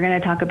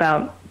gonna talk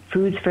about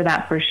foods for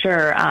that for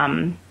sure.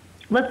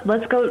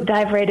 Let's go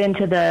dive right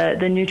into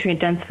the nutrient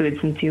dense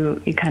foods, since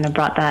you kind of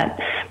brought that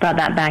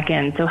back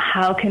in. So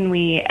how can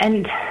we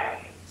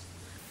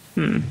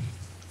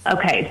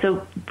Okay,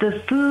 so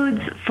the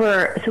foods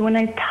so when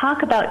I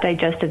talk about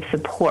digestive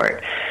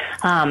support,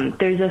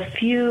 there's a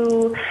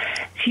few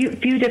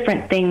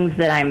different things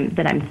that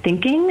I'm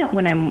thinking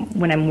when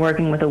I'm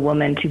working with a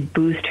woman to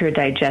boost her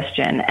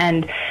digestion,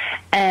 and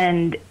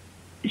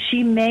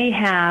she may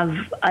have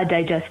a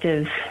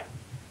digestive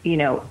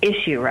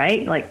issue,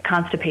 right? Like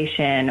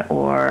constipation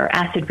or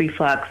acid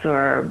reflux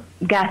or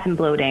gas and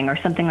bloating or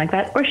something like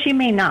that, or she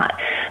may not.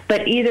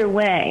 But either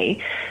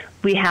way,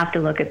 we have to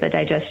look at the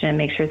digestion and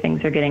make sure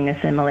things are getting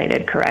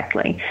assimilated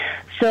correctly.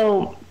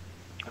 So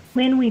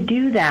when we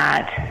do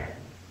that,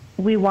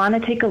 we want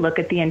to take a look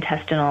at the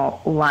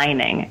intestinal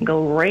lining,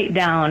 go right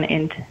down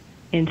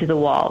into the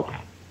walls.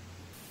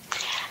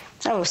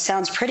 Oh,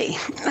 sounds pretty.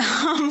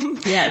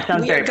 Yeah, it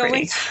sounds very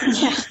pretty.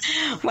 Yeah.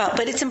 Well,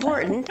 but it's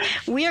important.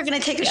 We are going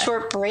to take a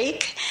short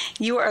break.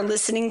 You are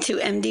listening to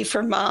MD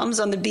for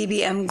Moms on the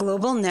BBM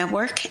Global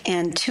Network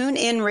and Tune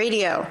In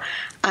Radio.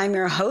 I'm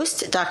your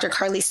host, Dr.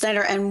 Carly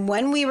Snyder, and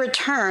when we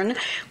return,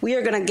 we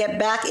are going to get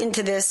back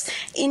into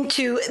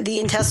the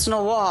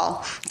intestinal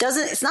wall.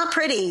 It's not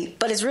pretty,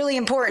 but it's really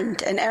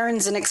important, and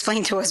Erin's going to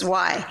explain to us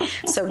why.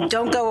 So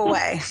don't go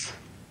away.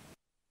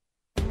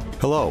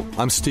 Hello,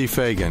 I'm Steve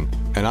Fagan,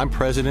 and I'm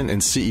president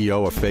and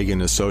CEO of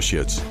Fagan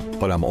Associates,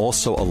 but I'm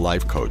also a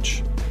life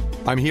coach.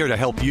 I'm here to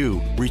help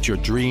you reach your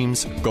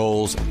dreams,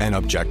 goals, and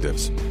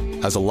objectives.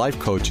 As a life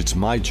coach, it's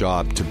my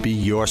job to be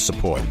your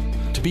support,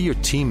 to be your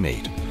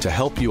teammate, to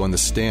help you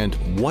understand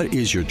what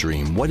is your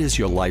dream, what is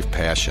your life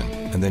passion,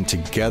 and then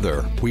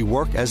together we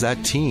work as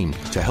that team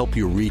to help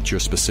you reach your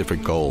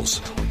specific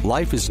goals.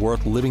 Life is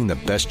worth living the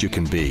best you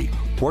can be.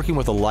 Working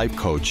with a life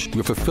coach,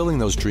 you're fulfilling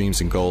those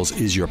dreams and goals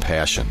is your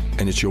passion,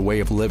 and it's your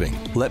way of living.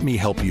 Let me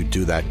help you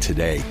do that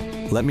today.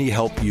 Let me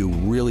help you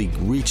really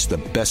reach the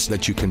best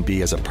that you can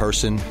be as a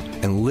person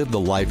and live the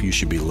life you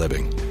should be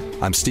living.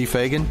 I'm Steve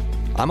Fagan.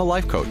 I'm a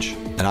life coach,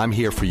 and I'm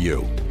here for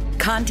you.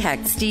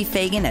 Contact Steve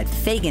Fagan at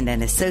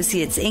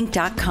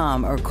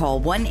FaganandAssociatesInc.com or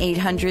call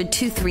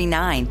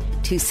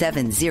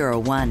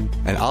 1-800-239-2701.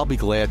 And I'll be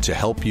glad to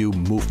help you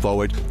move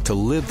forward to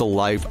live the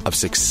life of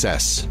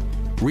success.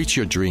 Reach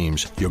your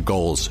dreams, your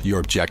goals, your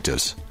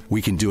objectives.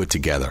 We can do it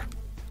together.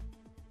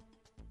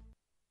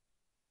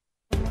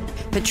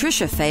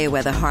 Patricia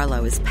Fayerweather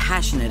Harlow is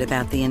passionate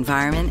about the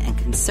environment and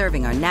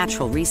conserving our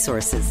natural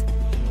resources.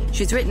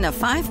 She's written a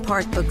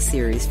 5-part book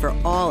series for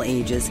all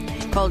ages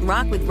called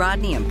Rock with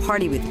Rodney and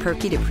Party with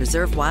Perky to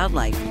Preserve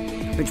Wildlife,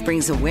 which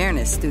brings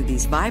awareness through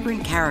these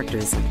vibrant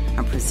characters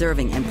on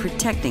preserving and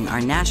protecting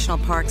our national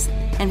parks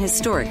and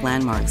historic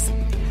landmarks.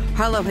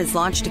 Harlow has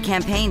launched a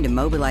campaign to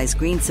mobilize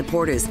green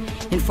supporters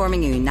in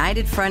forming a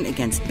united front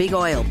against big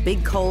oil,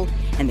 big coal,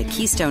 and the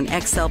Keystone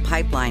XL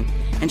pipeline,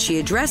 and she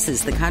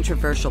addresses the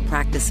controversial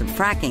practice of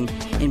fracking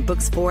in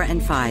books 4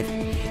 and 5.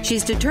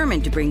 She's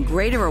determined to bring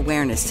greater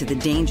awareness to the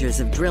dangers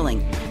of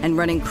drilling and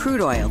running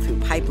crude oil through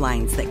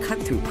pipelines that cut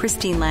through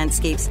pristine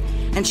landscapes,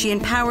 and she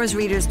empowers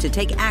readers to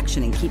take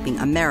action in keeping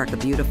America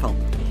beautiful.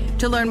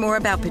 To learn more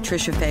about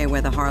Patricia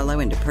Fayerweather Harlow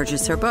and to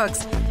purchase her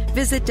books,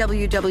 visit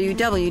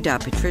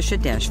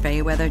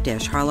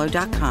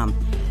www.patricia-fayerweather-harlow.com.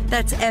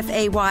 That's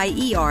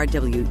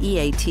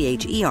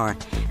FAYERWEATHER,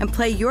 and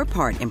play your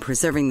part in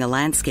preserving the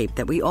landscape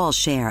that we all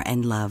share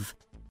and love.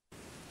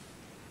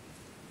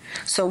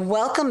 So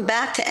welcome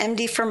back to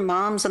MD for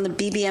Moms on the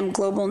BBM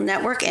Global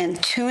Network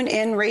and Tune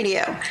In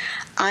Radio.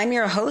 I'm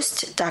your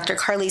host, Dr.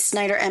 Carly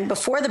Snyder, and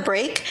before the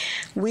break,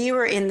 we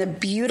were in the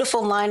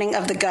beautiful lining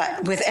of the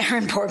gut with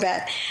Erin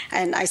Borbet.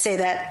 And I say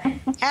that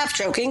half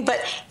joking, but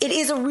it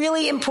is a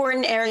really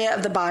important area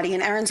of the body,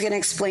 and Erin's going to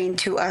explain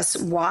to us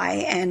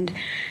why and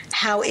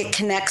how it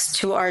connects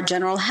to our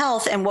general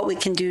health and what we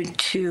can do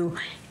to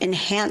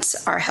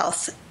enhance our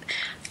health.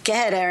 Go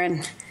ahead,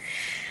 Erin.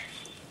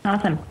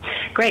 Awesome.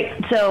 Great.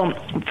 So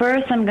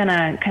first I'm going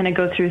to kind of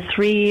go through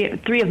three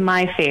of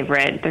my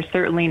favorite. They're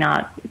certainly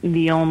not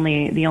the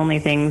only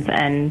things,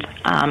 and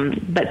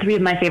but three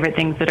of my favorite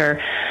things that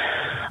are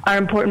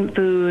important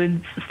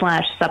foods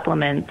 /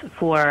 supplements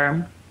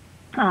for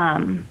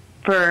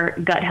for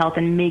gut health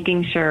and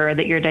making sure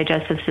that your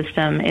digestive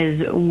system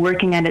is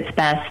working at its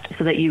best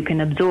so that you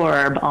can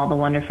absorb all the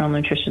wonderful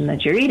nutrition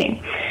that you're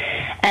eating.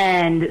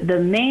 And the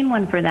main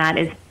one for that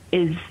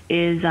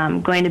is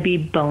going to be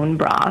bone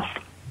broth.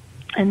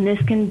 And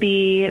this can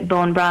be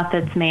bone broth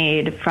that's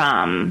made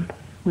from,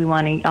 we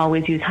want to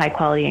always use high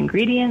quality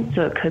ingredients,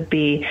 so it could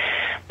be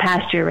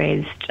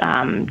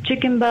pasture-raised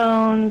chicken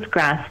bones,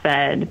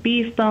 grass-fed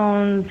beef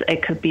bones,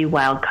 it could be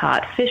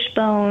wild-caught fish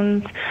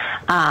bones,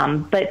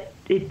 but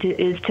it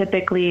is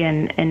typically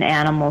an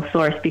animal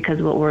source,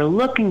 because what we're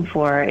looking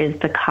for is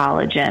the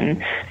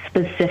collagen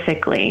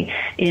specifically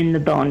in the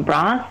bone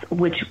broth,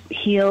 which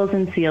heals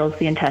and seals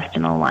the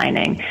intestinal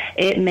lining.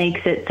 It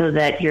makes it so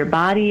that your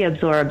body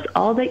absorbs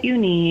all that you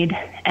need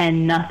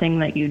and nothing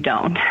that you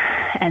don't.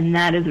 And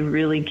that is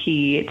really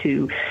key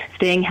to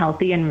staying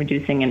healthy and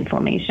reducing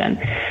inflammation.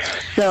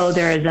 So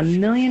there is a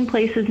million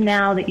places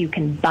now that you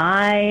can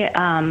buy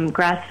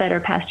grass-fed or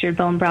pastured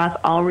bone broth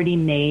already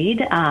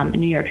made.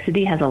 New York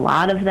City has a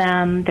lot of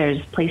them.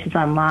 There's places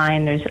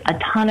online. There's a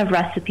ton of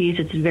recipes.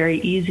 It's very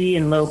easy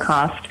and low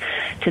cost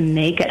to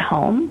make at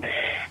home.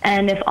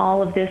 And if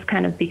all of this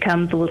kind of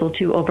becomes a little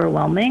too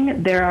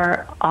overwhelming, there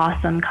are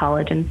awesome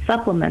collagen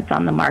supplements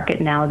on the market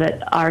now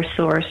that are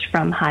sourced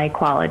from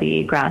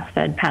high-quality,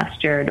 grass-fed,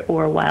 pastured,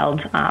 or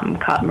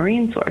wild-caught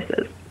marine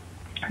sources.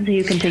 So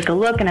you can take a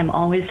look, and I'm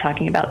always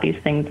talking about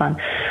these things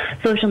on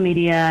social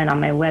media and on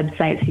my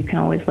website, so you can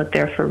always look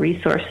there for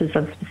resources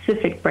of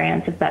specific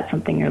brands if that's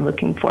something you're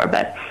looking for.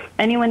 But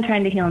anyone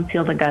trying to heal and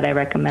seal the gut, I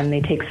recommend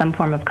they take some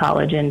form of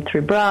collagen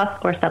through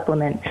broth or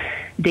supplement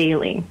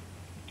daily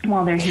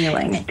while they're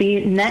healing.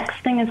 The next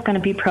thing is going to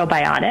be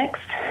probiotics,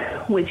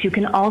 which you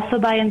can also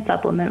buy in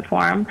supplement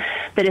form,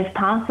 but if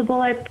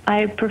possible,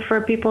 I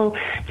prefer people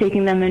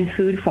taking them in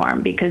food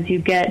form, because you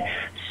get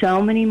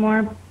so many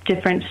more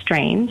different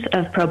strains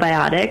of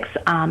probiotics,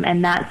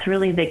 and that's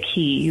really the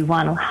key. You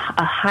want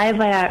a high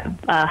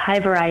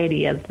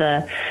variety of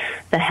the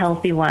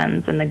healthy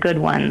ones and the good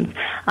ones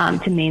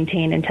to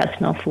maintain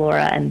intestinal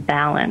flora and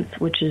balance,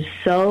 which is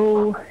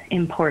so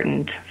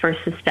important for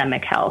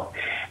systemic health.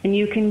 And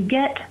you can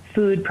get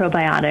food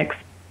probiotics,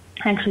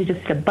 actually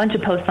just a bunch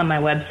of posts on my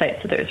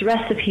website, so there's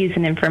recipes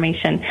and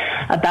information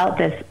about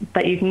this,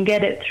 but you can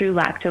get it through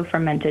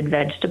lacto-fermented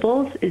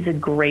vegetables is a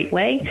great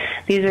way.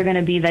 These are going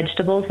to be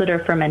vegetables that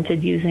are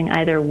fermented using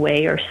either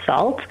whey or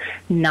salt,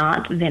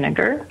 not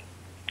vinegar.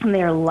 And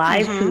they are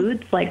live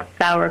foods like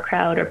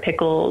sauerkraut or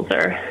pickles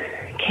or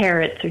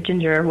carrots or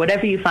ginger or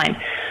whatever you find,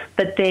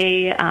 but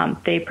they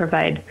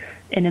provide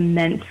an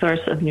immense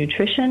source of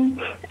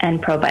nutrition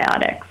and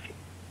probiotics.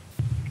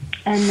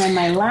 And then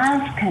my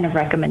last kind of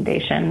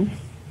recommendation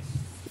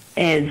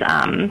is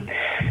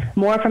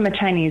more from a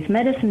Chinese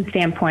medicine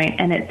standpoint,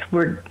 and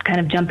we're kind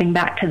of jumping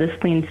back to the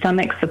spleen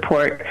stomach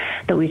support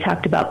that we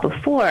talked about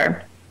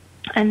before,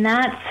 and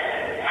that's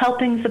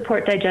helping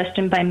support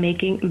digestion by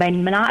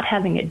not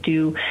having it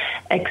do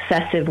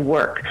excessive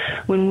work.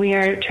 When we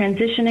are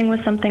transitioning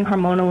with something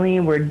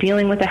hormonally, we're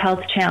dealing with a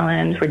health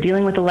challenge, we're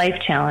dealing with a life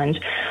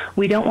challenge,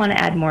 we don't want to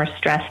add more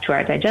stress to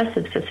our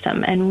digestive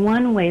system. And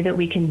one way that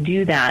we can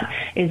do that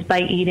is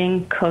by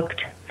eating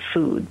cooked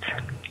foods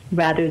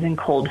rather than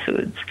cold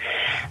foods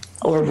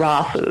or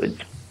raw foods.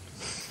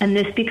 And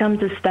this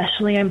becomes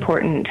especially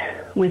important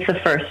with the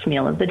first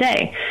meal of the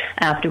day.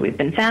 After we've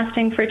been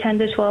fasting for 10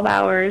 to 12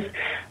 hours,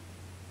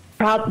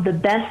 the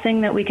best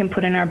thing that we can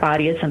put in our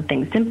body is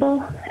something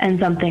simple and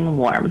something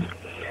warm.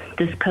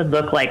 This could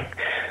look like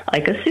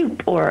a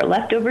soup or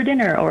leftover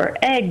dinner or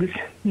eggs,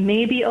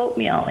 maybe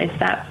oatmeal if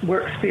that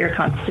works for your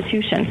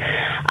constitution.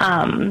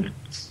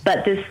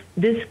 But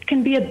this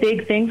can be a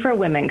big thing for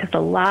women, because a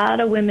lot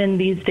of women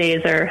these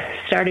days are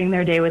starting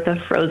their day with a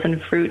frozen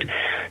fruit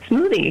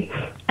smoothie.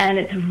 And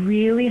it's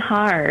really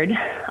hard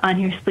on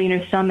your spleen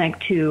or stomach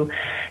to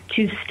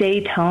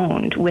stay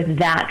toned with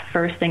that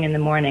first thing in the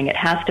morning. It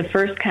has to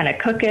first kind of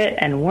cook it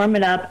and warm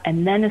it up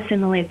and then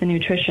assimilate the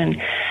nutrition.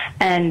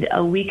 And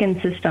a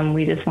weakened system,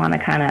 we just want to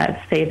kind of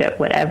save it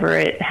whatever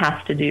it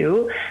has to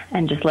do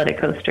and just let it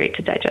go straight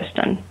to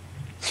digestion.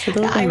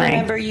 So I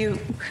remember you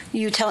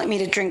telling me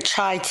to drink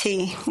chai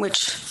tea,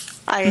 which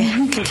I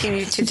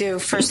continue to do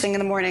first thing in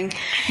the morning.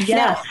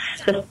 Yes,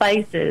 the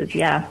spices,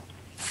 yeah.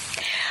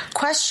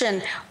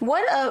 Question,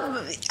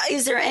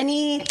 is there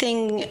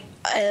anything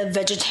a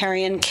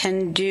vegetarian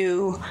can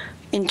do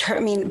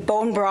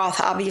bone broth,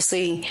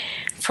 obviously,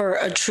 for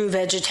a true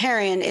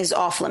vegetarian is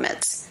off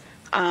limits.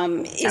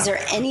 Is there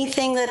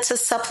anything that's a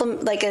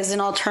supplement, like as an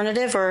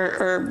alternative,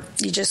 or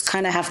you just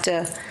kind of have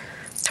to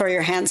throw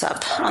your hands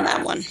up on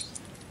that one?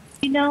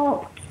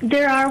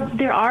 There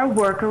are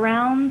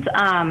workarounds,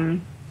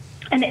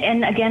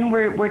 and again,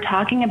 we're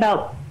talking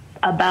about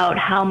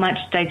how much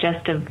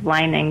digestive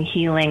lining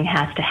healing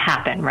has to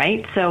happen,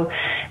 right? So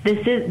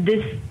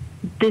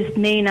this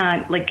may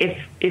not, like,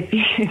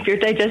 if your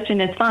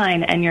digestion is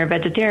fine and you're a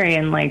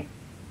vegetarian, like,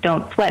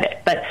 don't sweat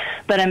it.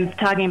 But I'm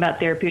talking about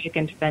therapeutic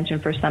intervention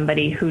for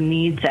somebody who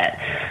needs it.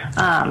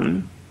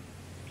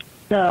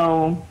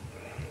 So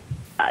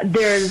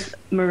There's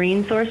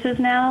marine sources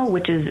now,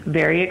 which is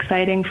very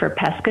exciting for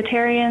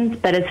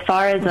pescatarians. But as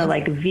far as a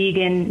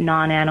vegan,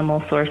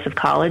 non-animal source of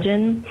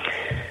collagen,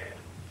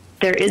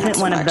 there isn't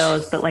one of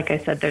those. But like I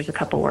said, there's a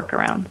couple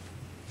workarounds.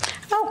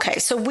 Okay,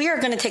 so we are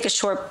going to take a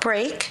short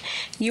break.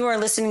 You are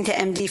listening to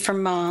MD for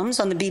Moms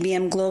on the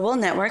BBM Global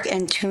Network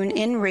and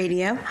TuneIn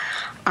Radio.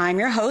 I'm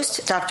your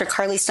host, Dr.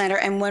 Carly Snyder,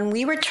 and when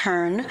we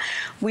return,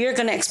 we are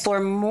going to explore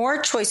more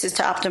choices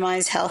to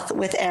optimize health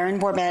with Erin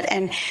Borbet,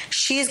 and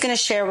she is going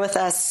to share with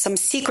us some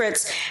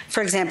secrets,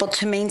 for example,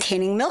 to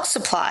maintaining milk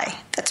supply.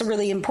 That's a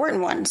really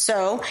important one,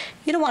 so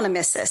you don't want to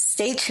miss this.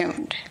 Stay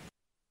tuned.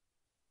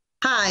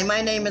 Hi,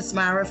 my name is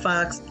Myra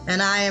Fox,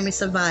 and I am a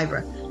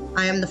survivor.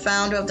 I am the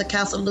founder of the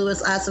Castle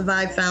Lewis I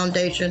Survived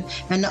Foundation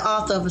and the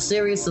author of a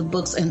series of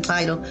books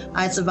entitled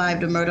I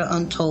Survived a Murder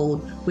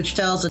Untold, which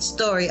tells the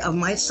story of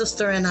my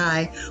sister and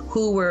I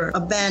who were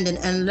abandoned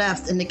and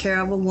left in the care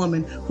of a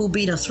woman who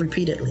beat us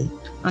repeatedly.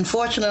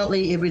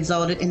 Unfortunately, it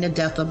resulted in the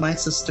death of my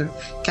sister,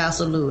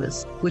 Castle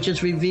Lewis, which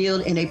is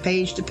revealed in a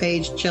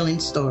page-to-page chilling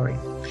story.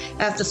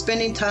 After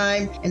spending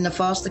time in the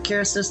foster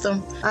care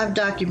system, I've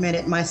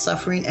documented my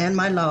suffering and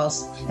my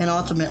loss, and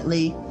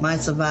ultimately my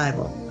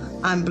survival.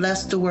 I'm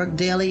blessed to work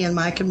daily in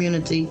my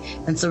community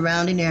and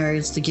surrounding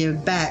areas to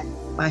give back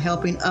by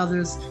helping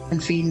others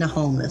and feeding the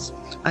homeless.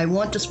 I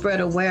want to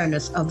spread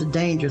awareness of the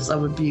dangers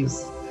of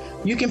abuse.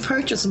 You can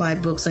purchase my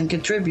books and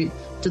contribute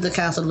to the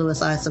Castle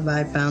Lewis I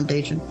Survived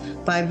Foundation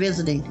by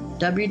visiting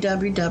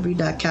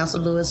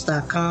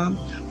www.castlelewis.com,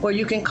 or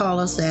you can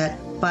call us at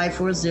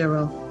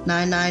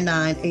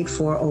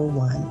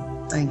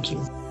 540-999-8401. Thank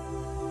you.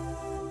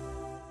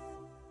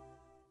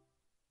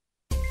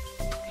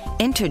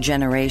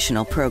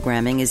 Intergenerational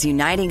programming is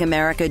uniting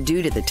America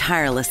due to the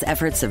tireless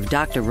efforts of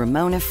Dr.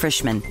 Ramona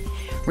Frischman.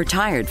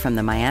 Retired from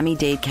the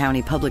Miami-Dade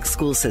County Public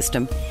School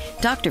System,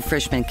 Dr.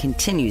 Frischman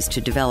continues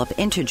to develop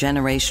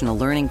intergenerational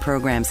learning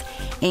programs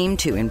aimed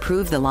to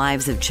improve the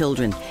lives of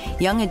children,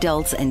 young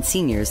adults, and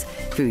seniors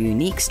through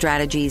unique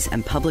strategies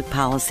and public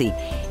policy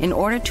in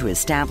order to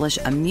establish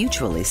a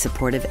mutually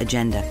supportive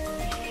agenda.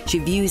 She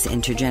views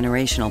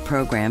intergenerational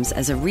programs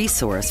as a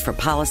resource for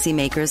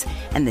policymakers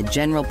and the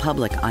general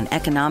public on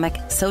economic,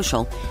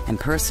 social, and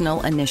personal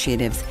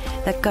initiatives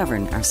that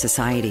govern our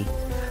society.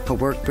 Her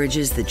work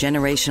bridges the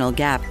generational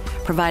gap,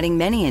 providing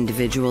many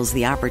individuals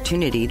the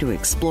opportunity to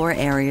explore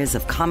areas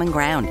of common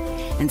ground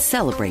and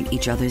celebrate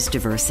each other's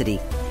diversity.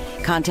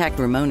 Contact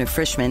Ramona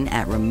Frischman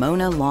at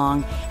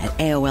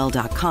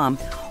ramonalong@aol.com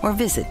or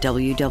visit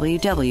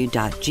www.gu.org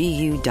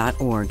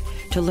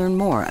to learn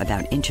more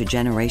about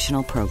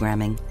intergenerational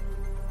programming.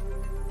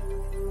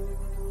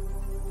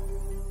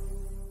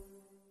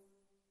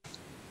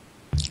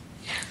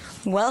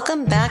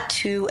 Welcome back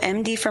to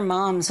MD for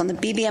Moms on the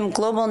BBM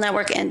Global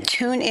Network and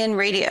TuneIn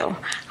Radio.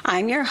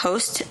 I'm your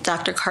host,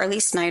 Dr. Carly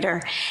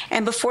Snyder.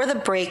 And before the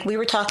break, we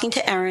were talking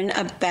to Erin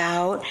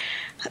about,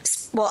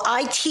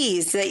 I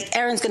teased that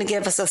Erin's going to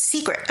give us a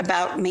secret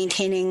about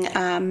maintaining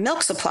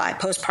milk supply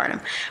postpartum.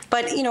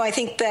 But, I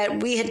think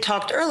that we had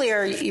talked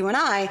earlier, you and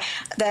I,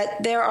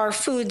 that there are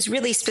foods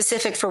really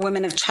specific for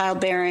women of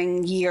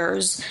childbearing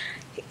years,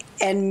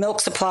 and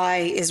milk supply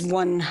is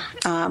one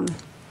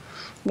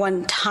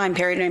time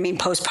period,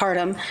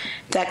 postpartum,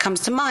 that comes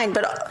to mind.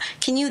 But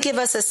can you give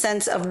us a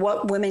sense of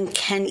what women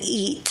can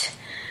eat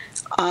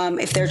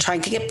if they're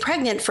trying to get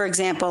pregnant, for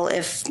example,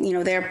 if,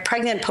 they're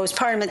pregnant,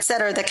 postpartum, et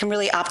cetera, that can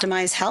really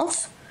optimize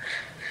health?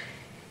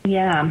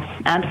 Yeah,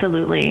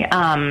 absolutely.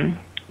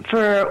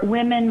 For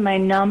women, my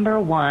number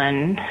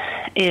one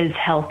is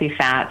healthy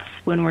fats.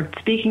 When we're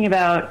speaking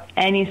about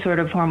any sort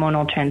of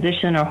hormonal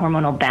transition or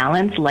hormonal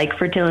balance, like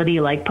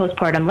fertility, like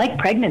postpartum, like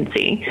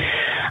pregnancy,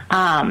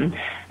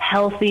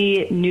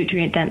 healthy,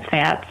 nutrient-dense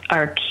fats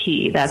are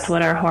key. That's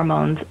what our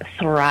hormones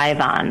thrive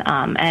on.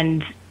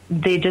 And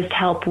they just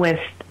help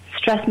with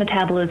stress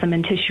metabolism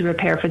and tissue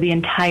repair for the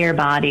entire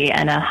body,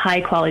 and a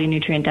high-quality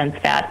nutrient-dense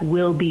fat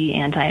will be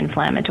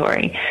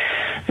anti-inflammatory.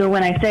 So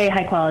when I say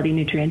high-quality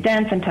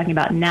nutrient-dense, I'm talking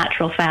about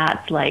natural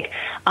fats like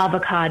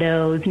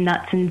avocados,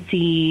 nuts and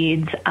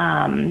seeds,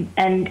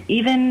 and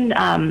even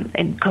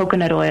and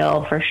coconut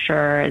oil for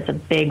sure is a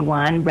big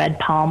one. Red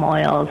palm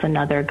oil is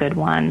another good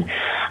one.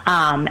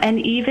 And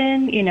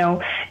even,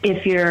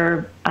 if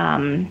you're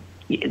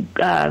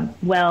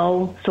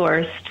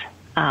well-sourced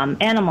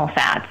animal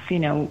fats,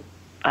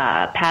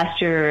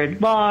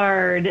 pastured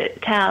lard,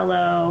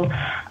 tallow,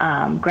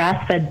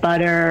 grass-fed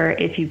butter.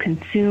 If you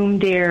consume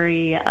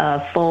dairy,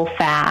 a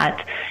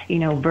full-fat,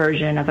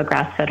 version of a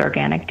grass-fed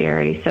organic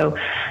dairy. So,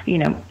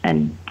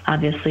 and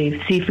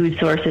obviously seafood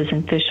sources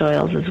and fish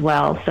oils as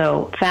well.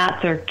 So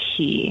fats are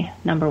key,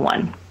 number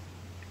one.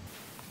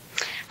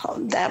 Oh,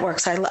 that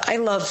works. I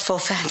love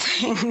full-fat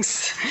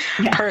things,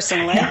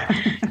 personally. Yeah.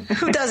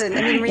 Who doesn't?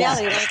 In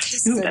reality, it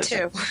tastes good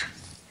too.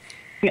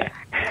 Yeah.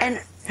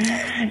 And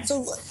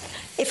so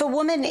if a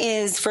woman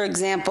is, for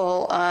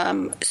example,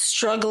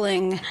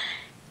 struggling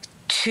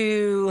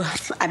to,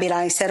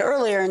 I said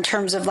earlier in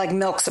terms of like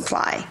milk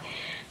supply,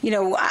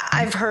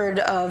 I've heard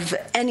of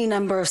any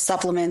number of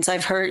supplements.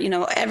 I've heard,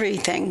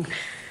 everything.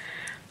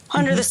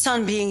 under the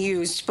sun being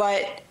used,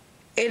 but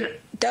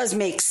it does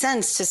make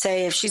sense to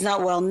say if she's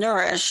not well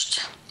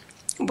nourished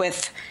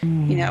with,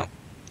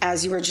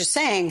 as you were just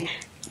saying,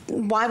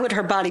 why would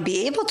her body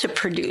be able to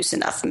produce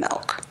enough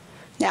milk?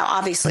 Now,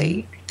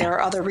 obviously, there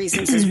are other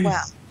reasons as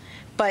well,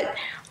 but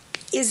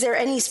is there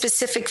any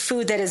specific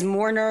food that is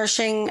more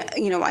nourishing?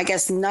 I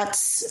guess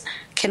nuts.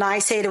 Can I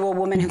say to a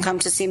woman who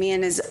comes to see me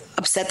and is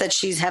upset that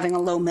she's having a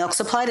low milk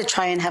supply to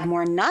try and have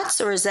more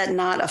nuts, or is that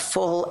not a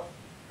full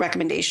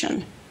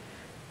recommendation?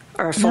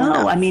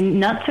 No, I mean,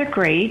 nuts are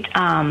great.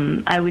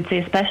 I would say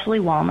especially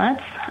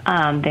walnuts.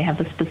 They have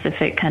a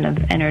specific kind of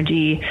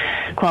energy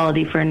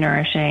quality for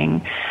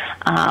nourishing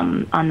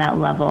on that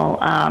level.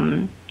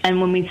 And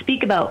when we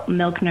speak about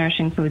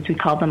milk-nourishing foods, we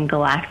call them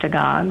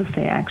galactagogues.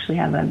 They actually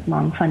have a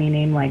long, funny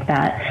name like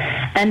that.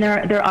 And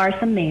there are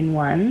some main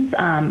ones.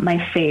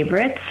 My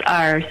favorites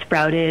are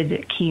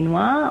sprouted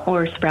quinoa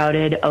or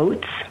sprouted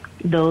oats.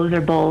 Those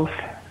are both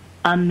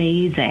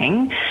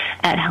amazing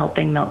at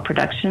helping milk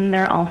production.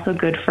 They're also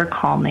good for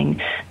calming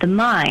the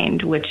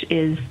mind, which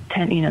is,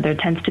 there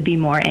tends to be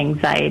more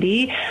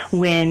anxiety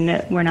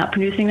when we're not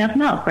producing enough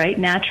milk, right,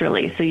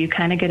 naturally. So you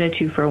kind of get a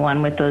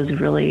 2-for-1 with those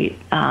really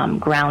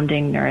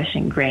grounding,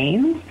 nourishing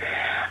grains.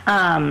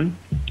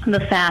 The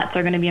fats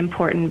are going to be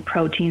important.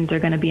 Proteins are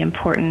going to be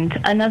important.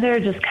 Another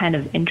just kind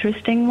of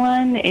interesting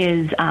one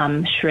is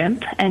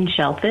shrimp and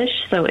shellfish.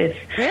 So if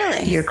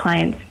your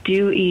clients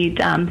do eat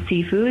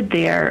seafood,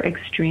 they are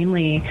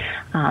extremely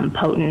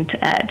potent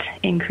at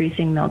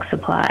increasing milk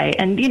supply.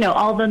 And,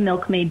 all the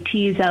milkmaid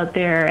teas out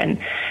there, and,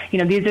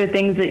 these are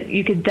things that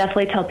you could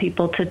definitely tell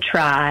people to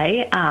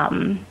try.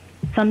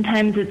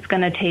 Sometimes it's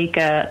going to take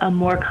a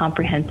more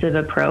comprehensive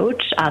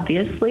approach,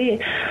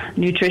 obviously,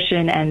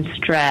 nutrition and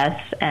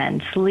stress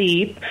and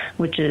sleep,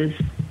 which is,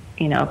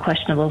 a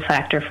questionable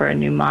factor for a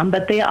new mom,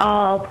 but they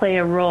all play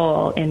a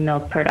role in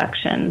milk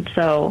production.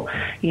 So,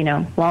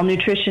 while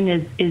nutrition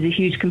is a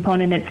huge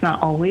component, it's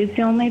not always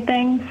the only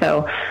thing.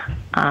 So,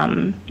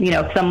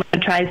 if someone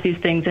tries these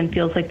things and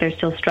feels like they're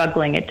still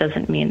struggling, it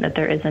doesn't mean that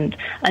there isn't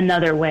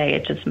another way.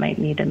 It just might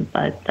need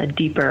a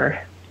deeper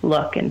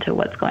look into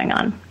what's going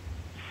on.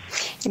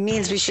 It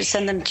means we should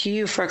send them to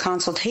you for a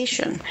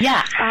consultation.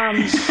 Yeah.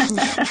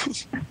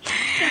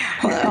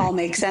 Well, it all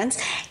makes sense.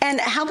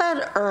 And how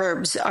about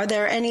herbs? Are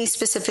there any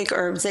specific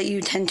herbs that you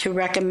tend to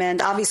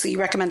recommend? Obviously, you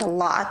recommend a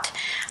lot.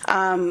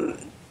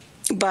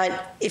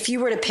 But if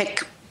you were to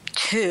pick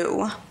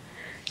 2,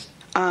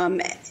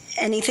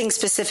 anything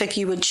specific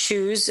you would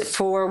choose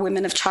for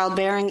women of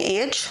childbearing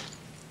age?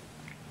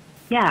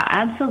 Yeah,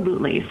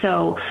 absolutely.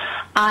 So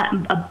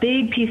a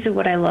big piece of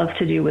what I love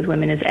to do with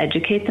women is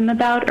educate them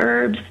about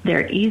herbs.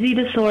 They're easy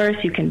to source.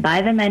 You can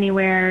buy them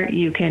anywhere.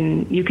 You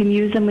can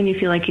use them when you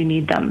feel like you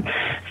need them.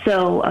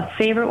 So a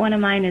favorite one of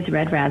mine is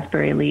red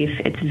raspberry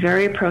leaf. It's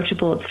very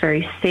approachable. It's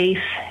very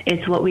safe.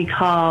 It's what we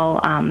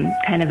call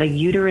kind of a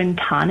uterine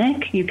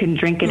tonic. You can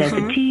drink it as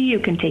a tea. You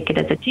can take it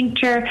as a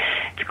tincture.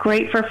 It's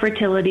great for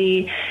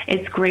fertility.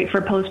 It's great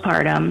for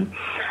postpartum.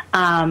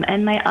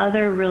 And my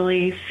other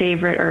really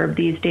favorite herb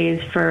these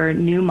days for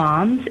new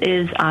moms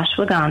is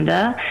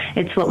ashwagandha.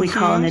 It's what we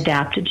call an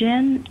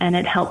adaptogen, and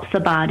it helps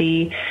the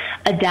body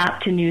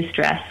adapt to new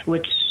stress,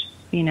 which,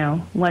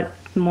 what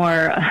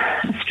more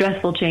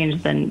stressful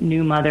change than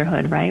new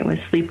motherhood, right? With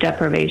sleep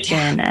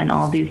deprivation and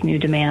all these new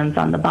demands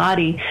on the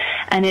body.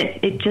 And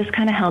it just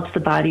kind of helps the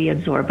body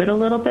absorb it a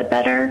little bit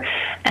better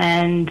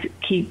and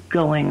keep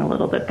going a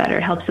little bit better.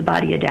 It helps the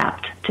body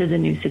adapt to the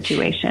new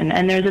situation.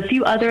 And there's a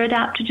few other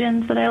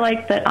adaptogens that I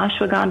like, but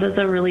ashwagandha is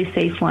a really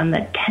safe one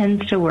that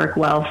tends to work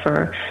well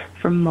for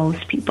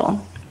most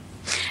people.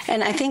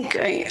 And I think,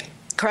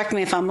 correct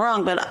me if I'm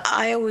wrong, but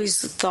I always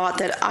thought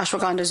that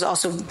ashwagandha is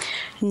also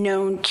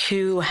known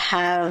to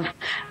have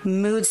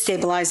mood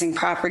stabilizing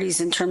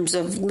properties in terms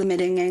of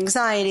limiting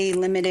anxiety,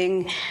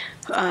 limiting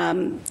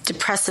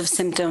depressive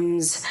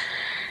symptoms,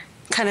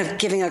 kind of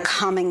giving a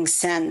calming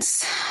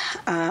sense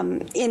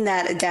in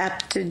that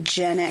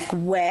adaptogenic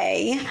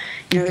way.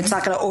 It's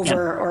not going to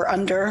over or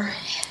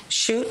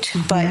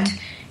undershoot, but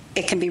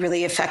it can be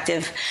really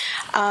effective.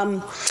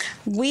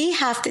 We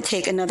have to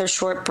take another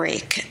short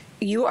break.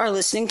 You are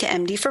listening to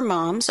MD for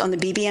Moms on the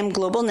BBM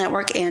Global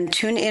Network and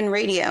TuneIn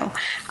Radio.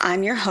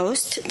 I'm your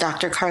host,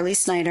 Dr. Carly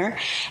Snyder.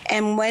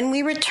 And when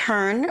we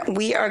return,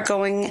 we are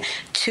going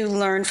to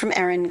learn from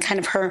Erin kind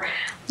of her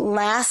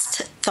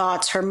last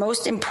thoughts, her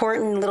most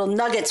important little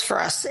nuggets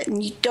for us.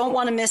 And you don't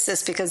want to miss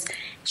this because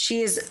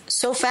she is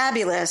so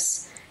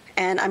fabulous.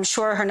 And I'm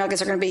sure her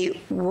nuggets are going to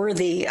be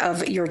worthy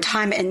of your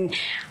time. And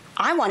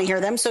I want to hear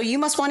them, so you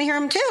must want to hear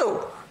them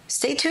too.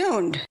 Stay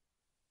tuned.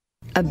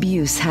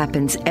 Abuse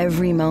happens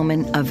every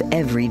moment of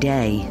every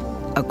day.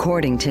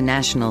 According to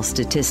national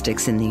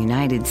statistics in the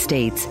United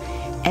States,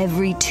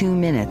 every 2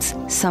 minutes,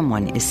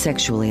 someone is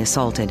sexually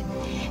assaulted,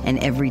 and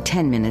every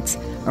 10 minutes,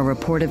 a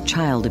report of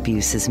child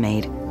abuse is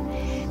made.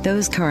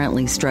 Those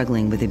currently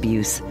struggling with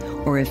abuse,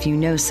 or if you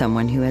know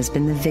someone who has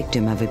been the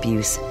victim of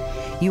abuse,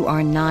 you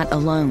are not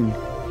alone.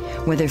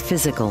 Whether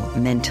physical,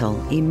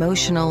 mental,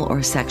 emotional,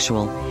 or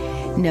sexual,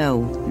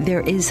 no,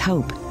 there is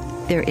hope.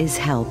 There is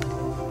help.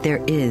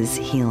 there is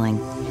healing.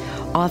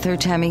 Author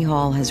Tammy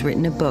Hall has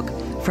written a book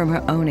from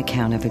her own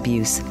account of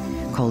abuse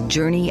called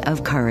Journey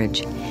of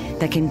Courage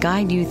that can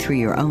guide you through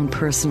your own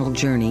personal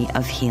journey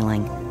of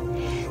healing.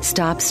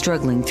 Stop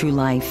struggling through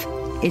life.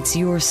 It's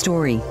your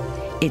story.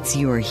 It's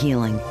your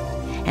healing.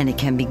 And it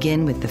can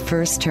begin with the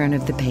first turn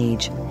of the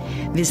page.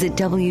 Visit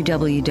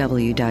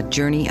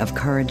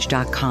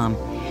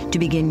www.journeyofcourage.com to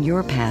begin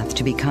your path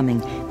to becoming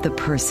the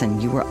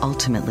person you were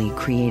ultimately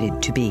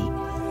created to be.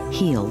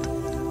 Healed,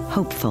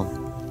 hopeful,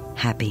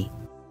 happy.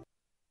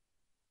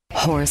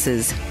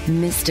 Horses,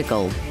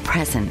 mystical,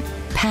 present,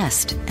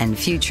 past, and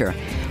future,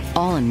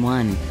 all in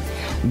one.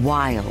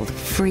 Wild,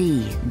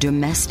 free,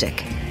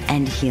 domestic,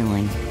 and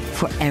healing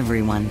for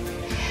everyone.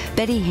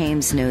 Betty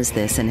Hames knows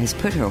this and has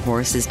put her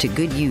horses to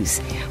good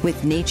use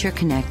with Nature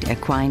Connect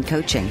Equine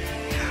Coaching.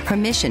 Her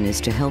mission is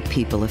to help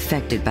people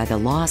affected by the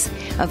loss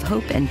of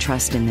hope and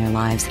trust in their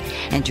lives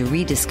and to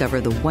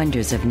rediscover the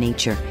wonders of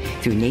nature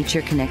through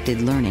nature-connected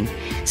learning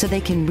so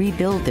they can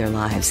rebuild their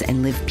lives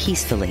and live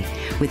peacefully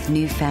with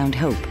newfound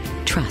hope,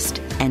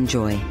 trust, and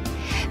joy.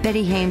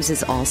 Betty Hames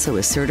is also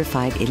a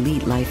certified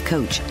elite life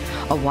coach,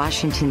 a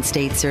Washington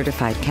State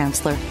certified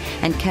counselor,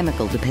 and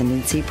chemical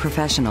dependency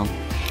professional.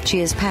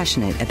 She is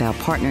passionate about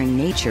partnering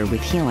nature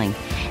with healing,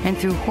 and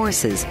through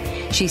horses,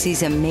 she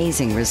sees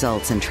amazing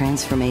results and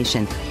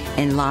transformation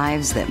in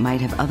lives that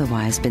might have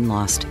otherwise been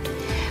lost.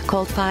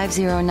 Call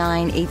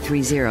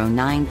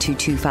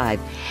 509-830-9225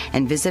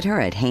 and visit her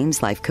at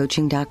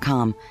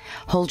HamesLifeCoaching.com.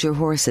 Hold your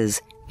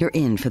horses. You're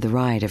in for the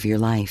ride of your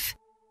life.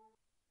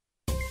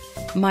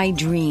 My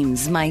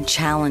Dreams, My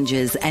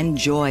Challenges, and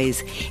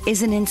Joys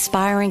is an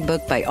inspiring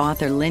book by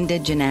author Linda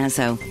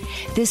Genazzo.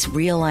 This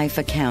real-life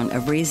account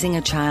of raising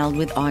a child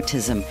with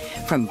autism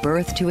from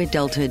birth to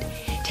adulthood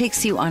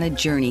takes you on a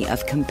journey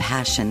of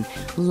compassion,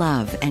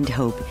 love, and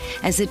hope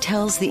as it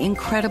tells the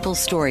incredible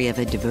story of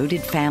a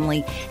devoted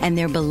family and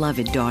their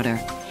beloved daughter.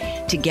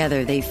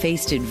 Together, they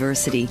faced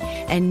adversity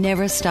and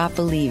never stopped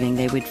believing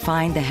they would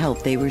find the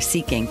help they were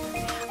seeking.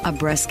 A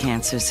breast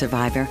cancer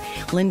survivor,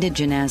 Linda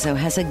Genazzo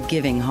has a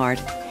giving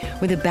heart.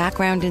 With a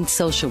background in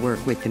social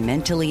work with the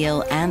mentally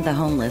ill and the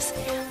homeless,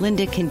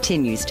 Linda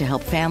continues to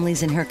help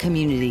families in her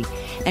community,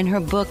 and her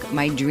book,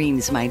 My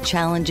Dreams, My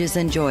Challenges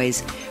and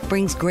Joys,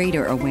 brings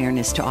greater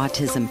awareness to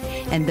autism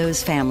and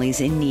those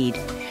families in need.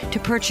 To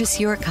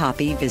purchase your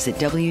copy, visit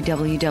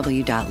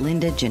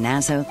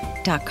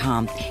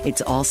www.lindagenazzo.com.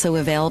 It's also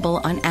available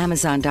on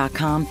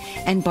Amazon.com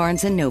and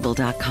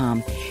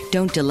BarnesandNoble.com.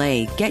 Don't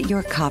delay. Get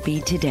your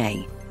copy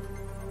today.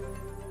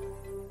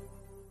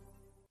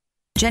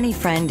 Jenny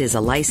Friend is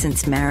a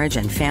licensed marriage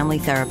and family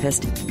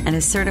therapist and a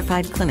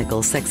certified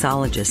clinical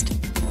sexologist,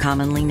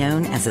 commonly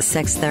known as a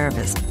sex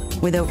therapist,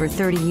 with over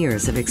 30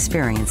 years of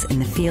experience in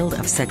the field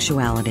of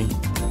sexuality.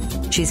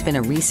 She's been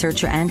a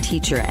researcher and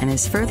teacher and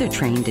is further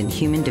trained in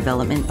human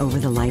development over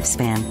the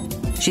lifespan.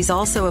 She's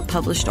also a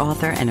published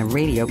author and a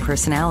radio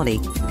personality.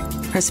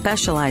 Her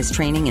specialized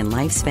training in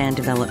lifespan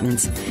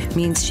developments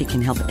means she can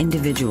help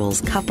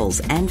individuals, couples,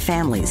 and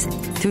families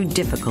through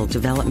difficult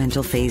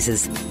developmental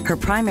phases. Her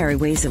primary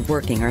ways of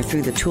working are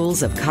through the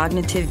tools of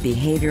cognitive,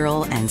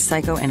 behavioral, and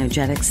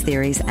psychoenergetics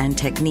theories and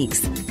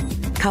techniques.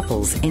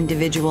 Couples,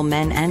 individual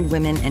men and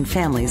women, and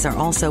families are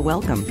also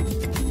welcome.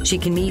 She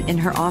can meet in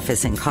her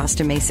office in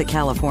Costa Mesa,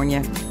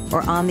 California,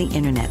 or on the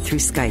internet through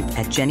Skype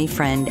at Jenny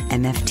Friend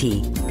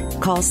MFT.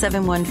 Call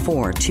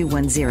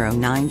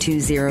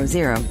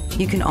 714-210-9200.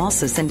 You can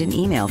also send an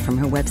email from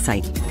her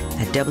website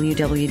at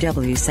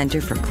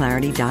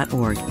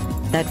www.centerforclarity.org.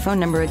 That phone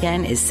number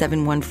again is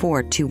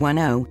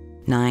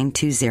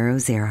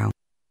 714-210-9200.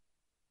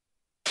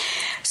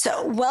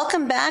 So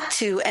welcome back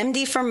to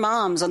MD for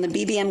Moms on the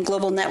BBM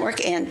Global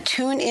Network and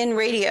TuneIn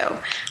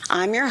Radio.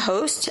 I'm your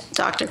host,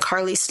 Dr.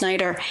 Carly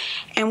Snyder,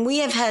 and we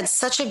have had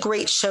such a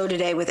great show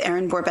today with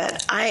Erin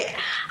Borbet.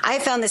 I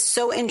found this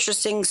so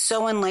interesting,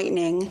 so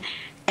enlightening,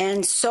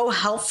 and so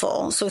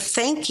helpful. So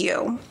thank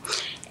you.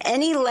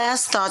 Any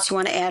last thoughts you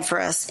want to add for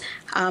us?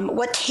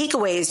 What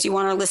takeaways do you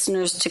want our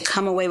listeners to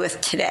come away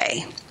with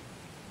today?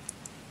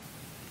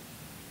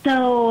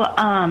 So,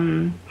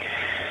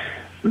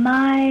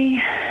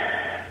 my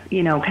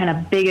kind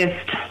of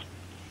biggest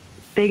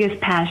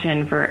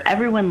passion for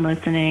everyone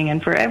listening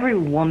and for every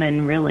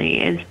woman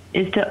really is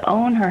to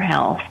own her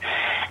health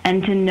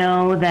and to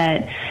know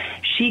that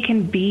she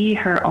can be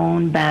her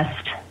own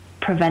best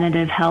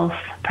preventative health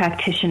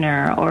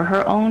practitioner or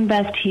her own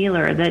best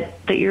healer,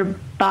 that your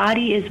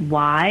body is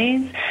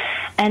wise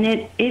and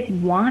it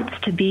wants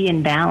to be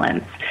in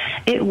balance.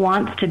 It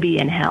wants to be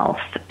in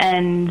health.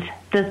 And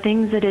the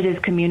things that it is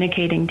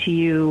communicating to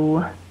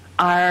you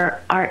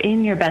are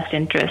in your best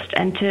interest,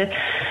 and to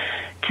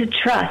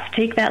trust,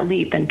 take that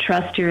leap and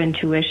trust your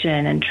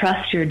intuition and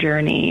trust your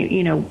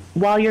journey,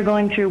 while you're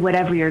going through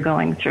whatever you're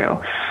going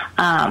through.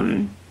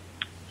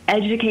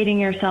 Educating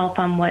yourself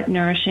on what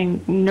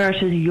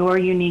nourishes your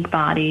unique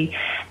body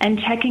and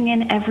checking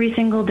in every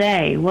single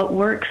day. What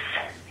works,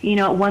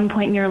 at one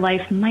point in your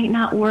life might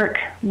not work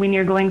when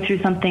you're going through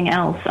something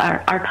else.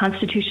 Our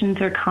constitutions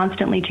are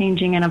constantly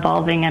changing and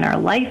evolving, and our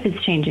life is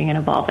changing and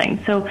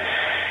evolving. So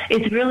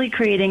it's really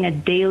creating a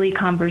daily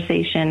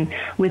conversation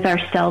with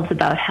ourselves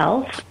about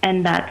health,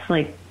 and that's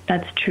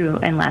true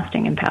and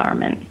lasting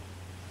empowerment.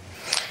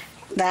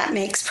 That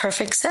makes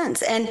perfect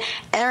sense. And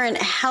Erin,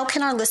 how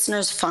can our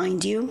listeners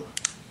find you?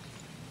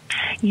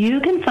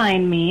 You can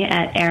find me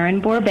at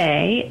Erin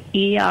Borbet,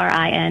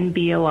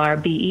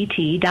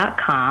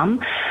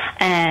 ErinBorbet.com.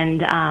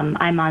 And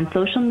I'm on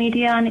social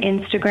media on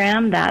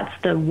Instagram. That's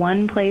the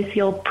one place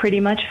you'll pretty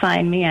much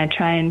find me. I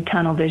try and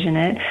tunnel vision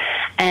it.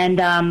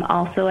 And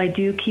also I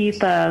do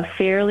keep a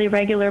fairly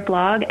regular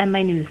blog, and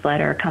my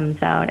newsletter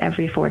comes out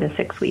every 4 to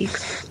 6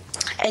 weeks.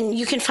 And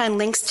you can find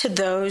links to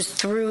those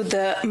through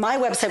my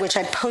website, which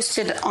I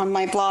posted on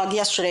my blog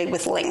yesterday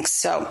with links.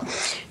 So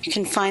you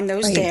can find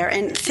those there.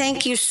 And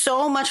thank you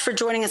so much for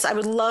joining us. I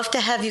would love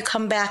to have you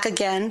come back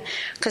again,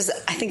 because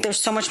I think there's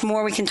so much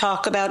more we can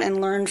talk about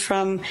and learn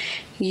from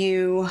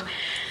you,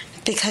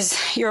 because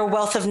you're a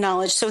wealth of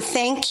knowledge. So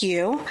thank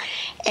you.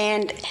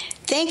 And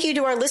thank you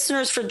to our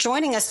listeners for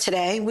joining us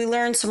today. We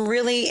learned some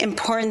really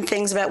important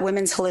things about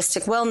women's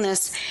holistic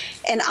wellness.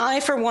 And I,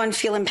 for one,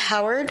 feel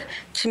empowered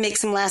to make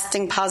some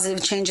lasting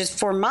positive changes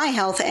for my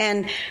health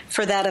and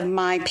for that of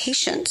my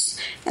patients.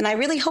 And I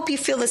really hope you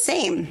feel the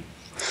same.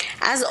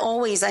 As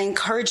always, I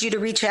encourage you to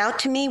reach out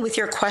to me with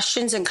your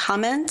questions and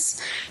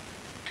comments.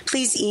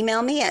 Please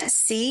email me at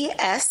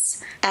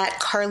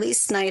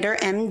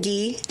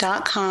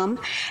cs@carlysnydermd.com,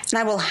 and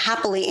I will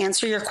happily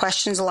answer your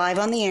questions live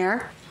on the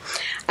air.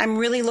 I'm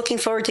really looking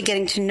forward to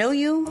getting to know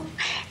you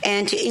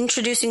and to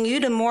introducing you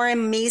to more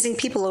amazing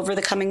people over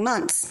the coming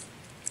months.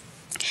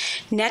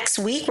 Next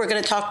week, we're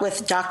going to talk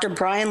with Dr.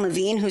 Brian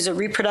Levine, who's a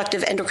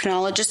reproductive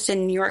endocrinologist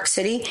in New York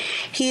City.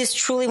 He is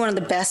truly one of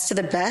the best of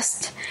the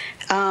best.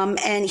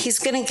 And he's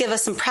going to give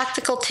us some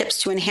practical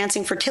tips to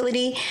enhancing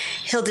fertility.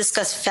 He'll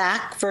discuss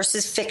fact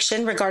versus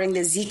fiction regarding the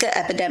Zika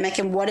epidemic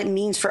and what it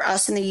means for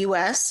us in the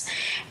U.S.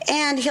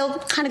 And he'll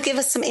kind of give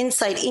us some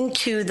insight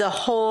into the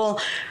whole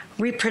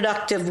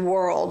reproductive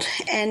world.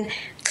 And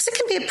because it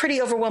can be a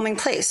pretty overwhelming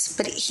place,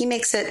 but he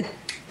makes it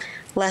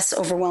less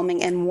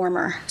overwhelming and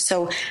warmer.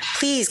 So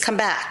please come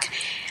back.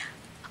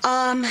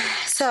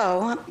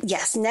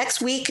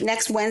 Next week,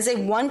 next Wednesday,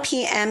 1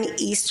 p.m.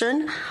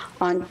 Eastern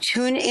on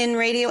TuneIn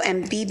Radio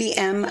and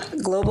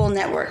BBM Global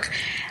Network.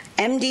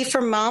 MD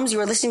for Moms. You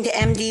are listening to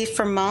MD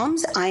for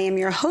Moms. I am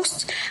your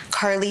host,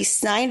 Carly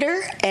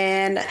Snyder,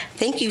 and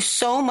thank you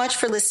so much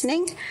for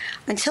listening.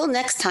 Until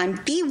next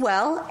time, be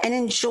well and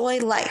enjoy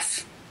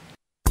life.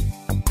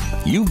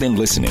 You've been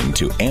listening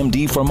to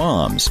MD for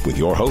Moms with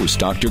your host,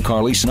 Dr.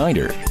 Carly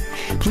Snyder.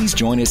 Please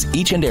join us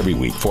each and every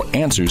week for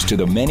answers to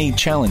the many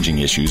challenging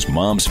issues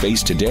moms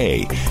face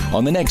today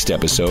on the next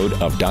episode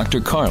of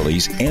Dr.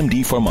 Carly's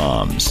MD for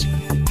Moms.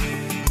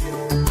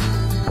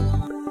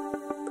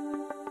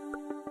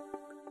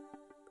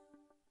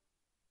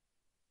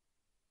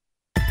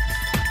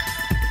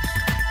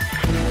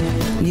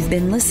 You've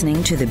been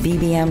listening to the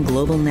BBM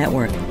Global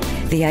Network.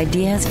 The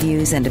ideas,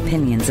 views, and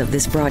opinions of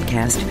this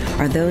broadcast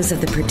are those of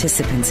the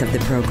participants of the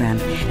program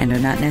and are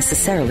not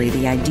necessarily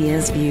the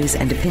ideas, views,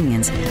 and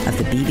opinions of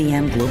the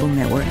BBM Global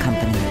Network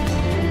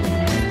Company.